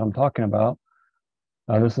can see what I'm talking about.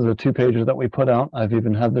 This is a 2-pager that we put out. I've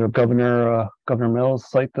even had their Governor Mills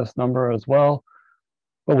cite this number as well.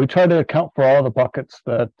 But we try to account for all the buckets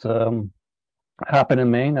that happen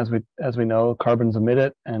in Maine. As we know, carbon's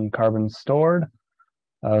emitted and carbon's stored.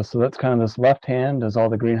 So that's kind of this left hand is all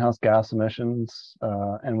the greenhouse gas emissions.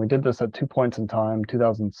 And we did this at 2 points in time,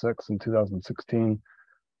 2006 and 2016.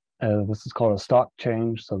 This is called a stock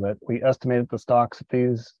change, so that we estimated the stocks at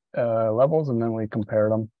these levels and then we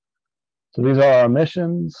compared them. So these are our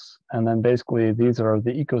emissions, and then basically these are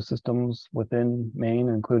the ecosystems within Maine,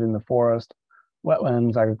 including the forest,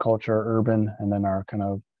 wetlands, agriculture, urban, and then our kind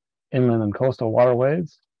of inland and coastal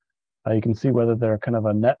waterways. You can see whether they're kind of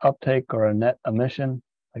a net uptake or a net emission.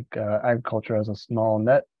 Like agriculture has a small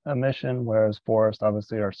net emission, whereas forests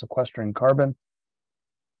obviously are sequestering carbon.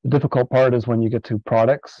 The difficult part is when you get to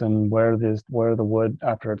products and where the wood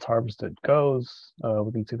after it's harvested goes.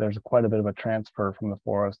 We can see there's quite a bit of a transfer from the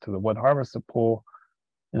forest to the wood harvested pool,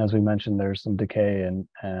 and as we mentioned, there's some decay and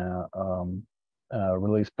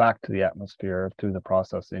release back to the atmosphere through the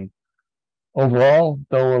processing. Overall,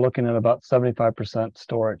 though, we're looking at about 75%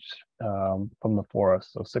 storage from the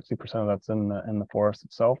forest, so 60% of that's in the forest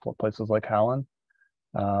itself, or places like Howland.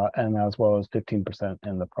 And as well as 15%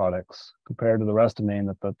 in the products, compared to the rest of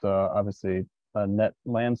Maine, that's obviously a net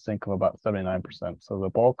land sink of about 79%. So the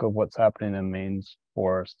bulk of what's happening in Maine's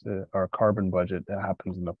forest, our carbon budget, that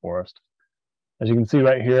happens in the forest. As you can see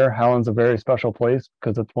right here, Howland's a very special place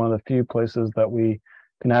because it's one of the few places that we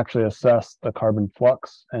can actually assess the carbon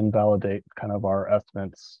flux and validate kind of our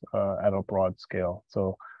estimates at a broad scale.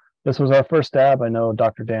 So this was our first stab. I know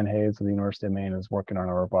Dr. Dan Hayes of the University of Maine is working on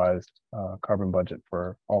a revised carbon budget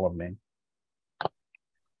for all of Maine.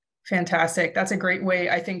 Fantastic. That's a great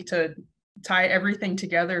way, I think, to tie everything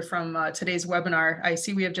together from today's webinar. I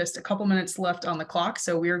see we have just a couple minutes left on the clock,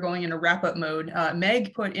 so we are going into wrap-up mode.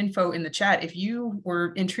 Meg put info in the chat. If you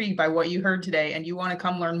were intrigued by what you heard today and you want to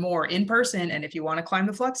come learn more in person, and if you want to climb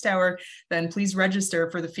the Flux Tower, then please register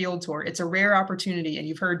for the field tour. It's a rare opportunity, and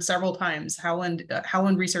you've heard several times, Howland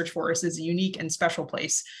Research Forest is a unique and special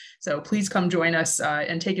place. So please come join us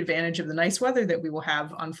and take advantage of the nice weather that we will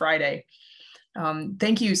have on Friday.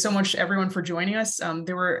 Thank you so much, everyone, for joining us.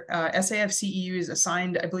 There were SAF CEUs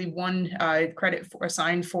assigned, I believe, one credit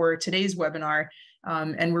assigned for today's webinar,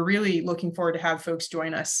 and we're really looking forward to have folks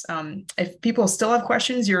join us. If people still have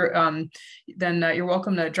questions, then you're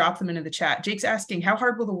welcome to drop them into the chat. Jake's asking, how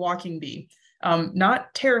hard will the walking be?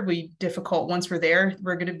 Not terribly difficult once we're there.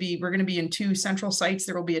 We're going to be in 2 central sites.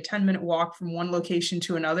 There will be a 10-minute walk from one location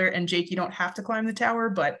to another. And Jake, you don't have to climb the tower,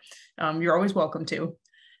 but you're always welcome to.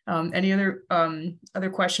 Any other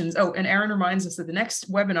questions? Oh, and Aaron reminds us that the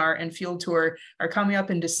next webinar and field tour are coming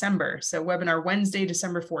up in December. So webinar Wednesday,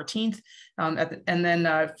 December 14th, and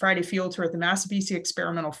then Friday field tour at the Massabesic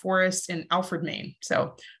Experimental Forest in Alfred, Maine.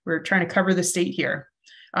 So we're trying to cover the state here.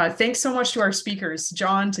 Thanks so much to our speakers,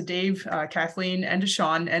 John, to Dave, Kathleen, and to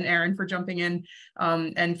Shawn and Aaron for jumping in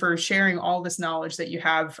and for sharing all this knowledge that you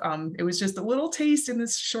have. It was just a little taste in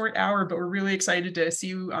this short hour, but we're really excited to see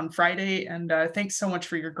you on Friday. And thanks so much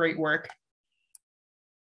for your great work.